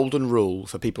golden rule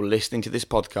for people listening to this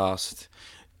podcast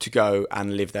to go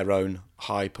and live their own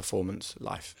high-performance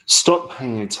life. Stop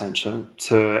paying attention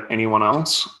to anyone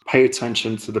else. Pay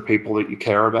attention to the people that you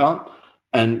care about.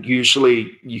 And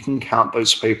usually you can count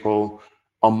those people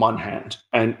on one hand.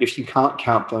 And if you can't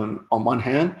count them on one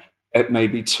hand, it may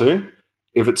be two.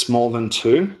 If it's more than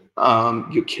two,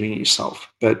 you're kidding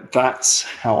yourself. But that's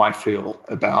how I feel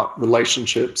about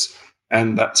relationships,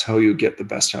 and that's how you get the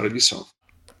best out of yourself.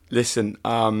 Listen,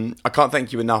 I can't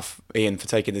thank you enough, Ian, for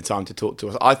taking the time to talk to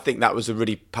us. I think that was a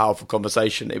really powerful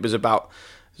conversation. It was about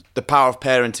the power of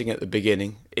parenting at the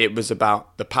beginning. It was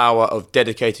about the power of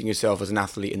dedicating yourself as an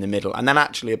athlete in the middle. And then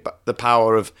actually about the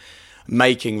power of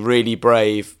making really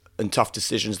brave and tough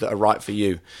decisions that are right for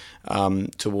you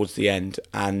towards the end.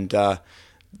 And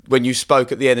when you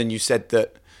spoke at the end and you said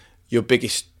that your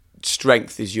biggest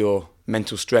strength is your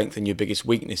mental strength and your biggest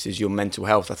weakness is your mental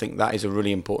health, I think that is a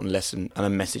really important lesson and a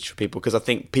message for people, because I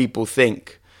think people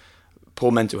think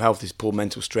poor mental health is poor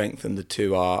mental strength, and the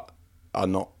two are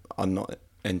not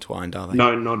entwined, are they?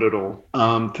 No, not at all.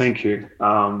 Thank you.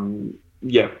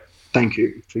 Thank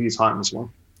you for your time as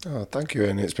well. Oh, thank you,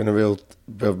 Ian. It's been a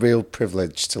real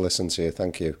privilege to listen to you.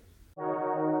 Thank you.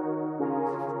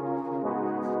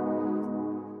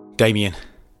 Damien.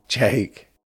 Jake.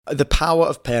 The power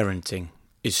of parenting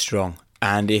is strong.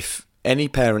 And if any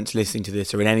parents listening to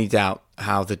this are in any doubt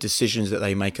how the decisions that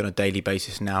they make on a daily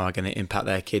basis now are going to impact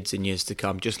their kids in years to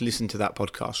come, just listen to that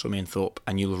podcast from Ian Thorpe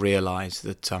and you'll realise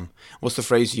that, what's the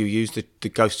phrase you used, the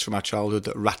ghosts from our childhood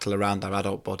that rattle around our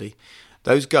adult body?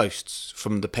 Those ghosts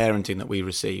from the parenting that we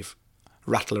receive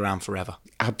rattle around forever.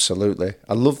 Absolutely.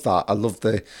 I love that. I love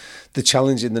the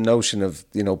challenge in the notion of,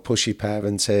 pushy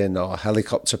parenting or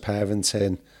helicopter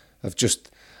parenting.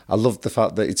 I love the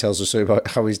fact that he tells us about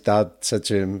how his dad said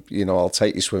to him, I'll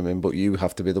take you swimming, but you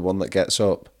have to be the one that gets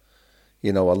up. I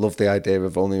love the idea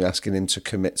of only asking him to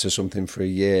commit to something for a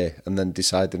year and then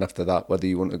deciding after that whether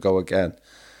you want to go again.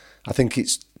 I think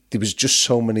there was just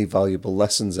so many valuable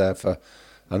lessons there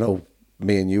I know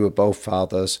me and you are both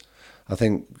fathers. I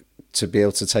think to be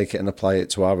able to take it and apply it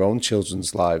to our own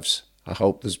children's lives, I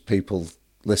hope there's people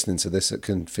listening to this that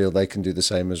can feel they can do the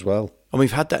same as well. And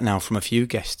we've had that now from a few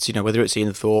guests, whether it's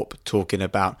Ian Thorpe talking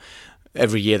about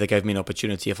every year they gave me an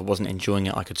opportunity, if I wasn't enjoying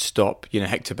it, I could stop.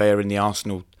 Hector Bayer, the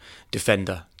Arsenal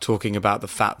defender, talking about the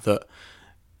fact that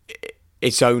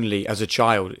it's only, as a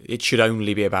child, it should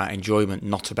only be about enjoyment,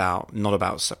 not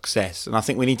about success. And I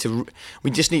think we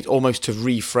just need almost to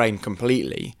reframe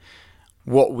completely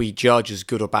what we judge as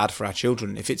good or bad for our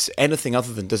children. If it's anything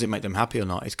other than does it make them happy or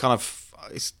not,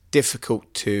 it's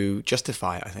difficult to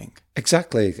justify it, I think.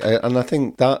 Exactly. And I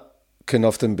think that can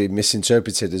often be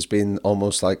misinterpreted as being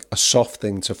almost like a soft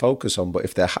thing to focus on. But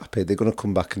if they're happy, they're going to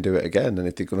come back and do it again. And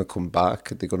if they're going to come back,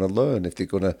 they're going to learn.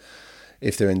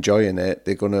 If they're enjoying it,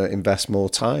 they're going to invest more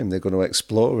time. They're going to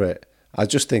explore it. I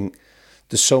just think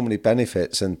there's so many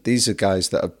benefits. And these are guys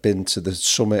that have been to the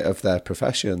summit of their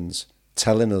professions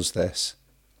telling us this.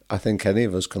 I think any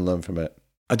of us can learn from it.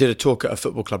 I did a talk at a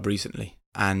football club recently,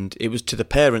 and it was to the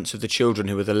parents of the children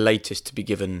who were the latest to be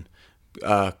given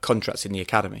contracts in the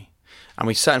academy. And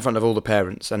we sat in front of all the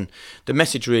parents, and the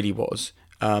message really was,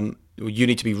 you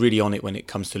need to be really on it when it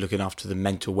comes to looking after the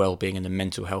mental well-being and the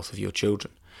mental health of your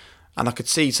children. And I could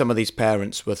see some of these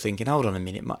parents were thinking, hold on a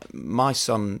minute, my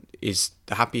son is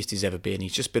the happiest he's ever been.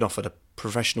 He's just been offered a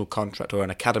professional contract or an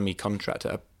academy contract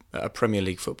at a Premier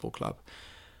League football club.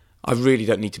 I really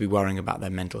don't need to be worrying about their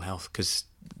mental health because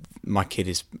my kid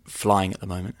is flying at the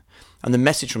moment. And the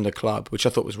message from the club, which I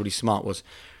thought was really smart, was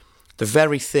the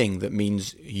very thing that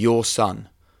means your son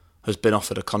has been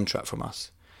offered a contract from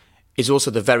us is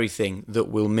also the very thing that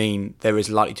will mean there is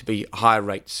likely to be higher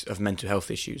rates of mental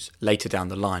health issues later down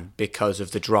the line because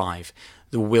of the drive,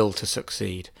 the will to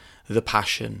succeed, the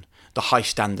passion, the high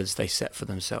standards they set for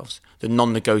themselves, the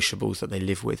non-negotiables that they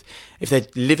live with. If they're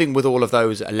living with all of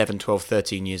those at 11, 12,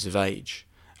 13 years of age,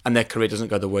 and their career doesn't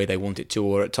go the way they want it to,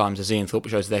 or at times, as Ian Thorpe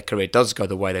shows, their career does go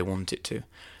the way they want it to,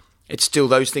 it's still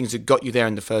those things that got you there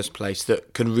in the first place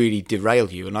that can really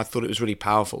derail you. And I thought it was really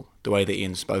powerful, the way that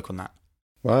Ian spoke on that.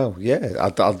 Wow, yeah.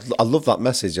 I love that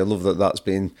message. I love that that's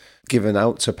been given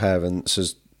out to parents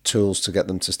as tools to get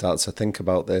them to start to think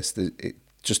about this,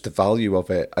 just the value of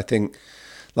it. I think,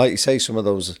 like you say, some of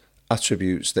those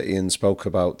attributes that Ian spoke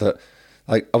about, that,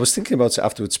 like, I was thinking about it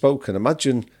after we'd spoken.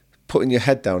 Imagine putting your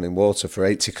head down in water for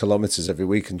 80 kilometres every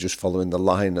week and just following the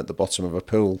line at the bottom of a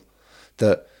pool.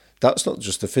 That's not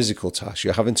just a physical task.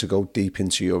 You're having to go deep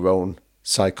into your own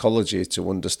psychology to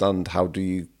understand how do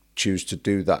you choose to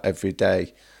do that every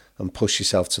day and push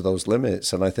yourself to those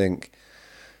limits. And I think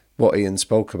what Ian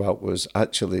spoke about was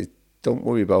actually, don't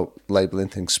worry about labelling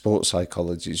things sports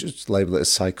psychology, just label it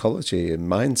as psychology and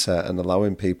mindset, and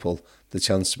allowing people the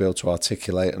chance to be able to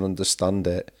articulate and understand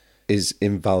it is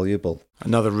invaluable.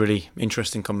 Another really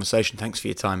interesting conversation. Thanks for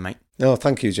your time, mate. No,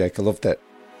 thank you, Jake. I loved it.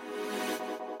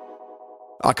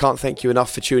 I can't thank you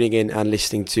enough for tuning in and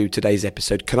listening to today's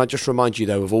episode. Can I just remind you,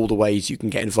 though, of all the ways you can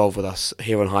get involved with us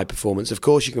here on High Performance? Of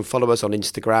course, you can follow us on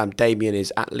Instagram. Damien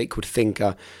is at Liquid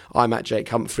Thinker. I'm at Jake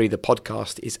Humphrey. The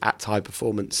podcast is at High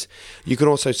Performance. You can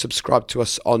also subscribe to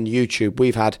us on YouTube.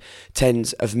 We've had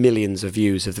tens of millions of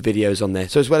views of the videos on there.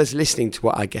 So as well as listening to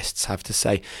what our guests have to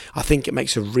say, I think it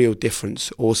makes a real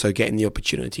difference also getting the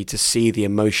opportunity to see the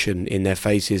emotion in their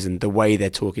faces and the way they're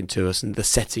talking to us and the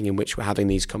setting in which we're having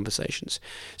these conversations.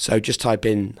 So just type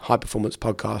in High Performance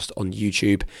Podcast on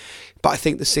YouTube. But I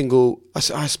think the single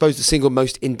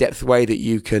most in-depth way that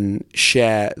you can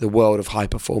share the world of high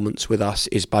performance with us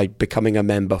is by becoming a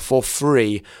member for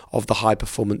free of the High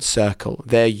Performance Circle.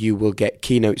 There you will get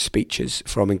keynote speeches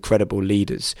from incredible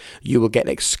leaders. You will get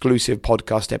exclusive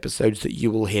podcast episodes that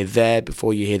you will hear there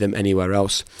before you hear them anywhere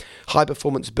else. High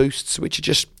performance boosts, which are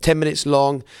just 10 minutes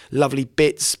long, lovely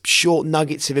bits, short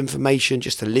nuggets of information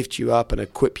just to lift you up and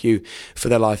equip you for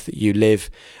the life that you live.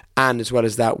 And as well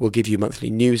as that, we'll give you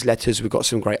monthly newsletters. We've got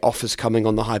some great offers coming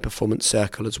on the High Performance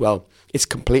Circle as well. It's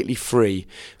completely free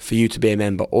for you to be a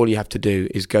member. All you have to do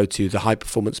is go to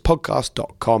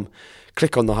thehighperformancepodcast.com,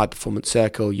 click on the High Performance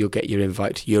Circle, you'll get your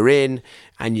invite. You're in,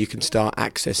 and you can start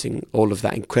accessing all of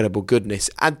that incredible goodness.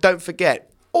 And don't forget,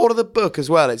 order the book as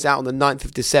well. It's out on the 9th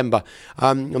of December.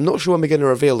 I'm not sure when we're going to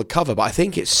reveal the cover, but I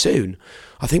think it's soon.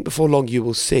 I think before long you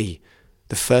will see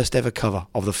the first ever cover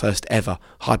of the first ever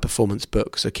high performance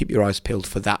book. So keep your eyes peeled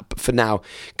for that. But for now,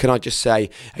 can I just say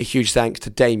a huge thanks to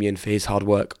Damien for his hard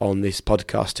work on this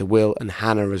podcast, to Will and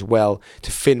Hannah as well,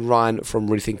 to Finn Ryan from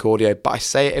Rethink Audio. But I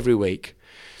say it every week.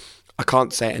 I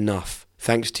can't say it enough.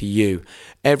 Thanks to you.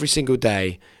 Every single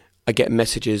day, I get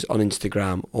messages on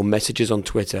Instagram or messages on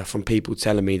Twitter from people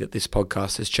telling me that this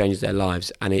podcast has changed their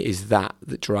lives, and it is that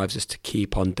drives us to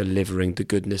keep on delivering the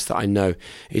goodness that I know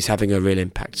is having a real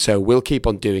impact. So we'll keep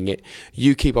on doing it.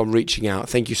 You keep on reaching out.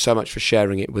 Thank you so much for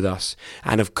sharing it with us.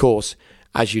 And of course,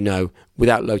 as you know,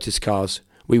 without Lotus Cars,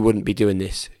 we wouldn't be doing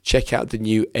this. Check out the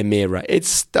new Emira. It's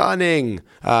stunning.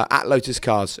 At Lotus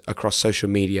Cars across social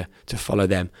media to follow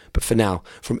them. But for now,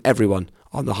 from everyone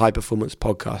on the High Performance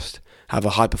Podcast, have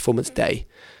a high performance day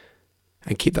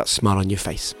and keep that smile on your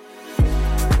face.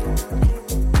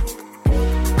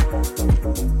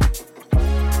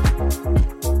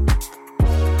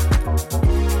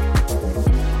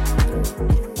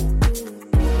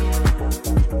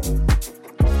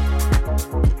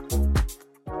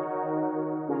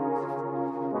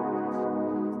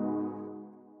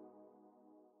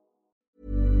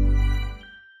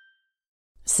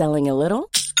 Selling a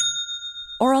little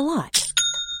or a lot?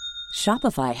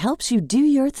 Shopify helps you do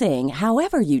your thing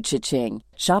however you cha-ching.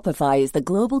 Shopify is the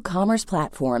global commerce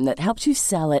platform that helps you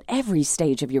sell at every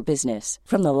stage of your business.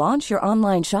 From the launch your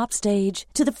online shop stage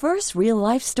to the first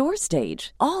real-life store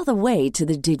stage, all the way to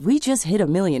the did we just hit a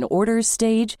million orders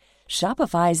stage.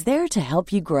 Shopify is there to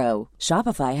help you grow.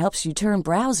 Shopify helps you turn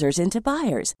browsers into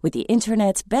buyers with the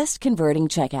internet's best converting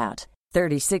checkout.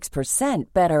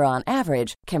 36% better on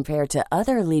average compared to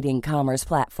other leading commerce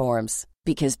platforms.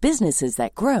 Because businesses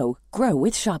that grow, grow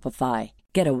with Shopify.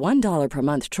 Get a $1 per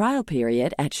month trial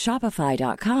period at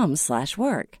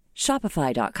shopify.com/work.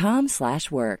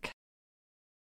 Shopify.com/work.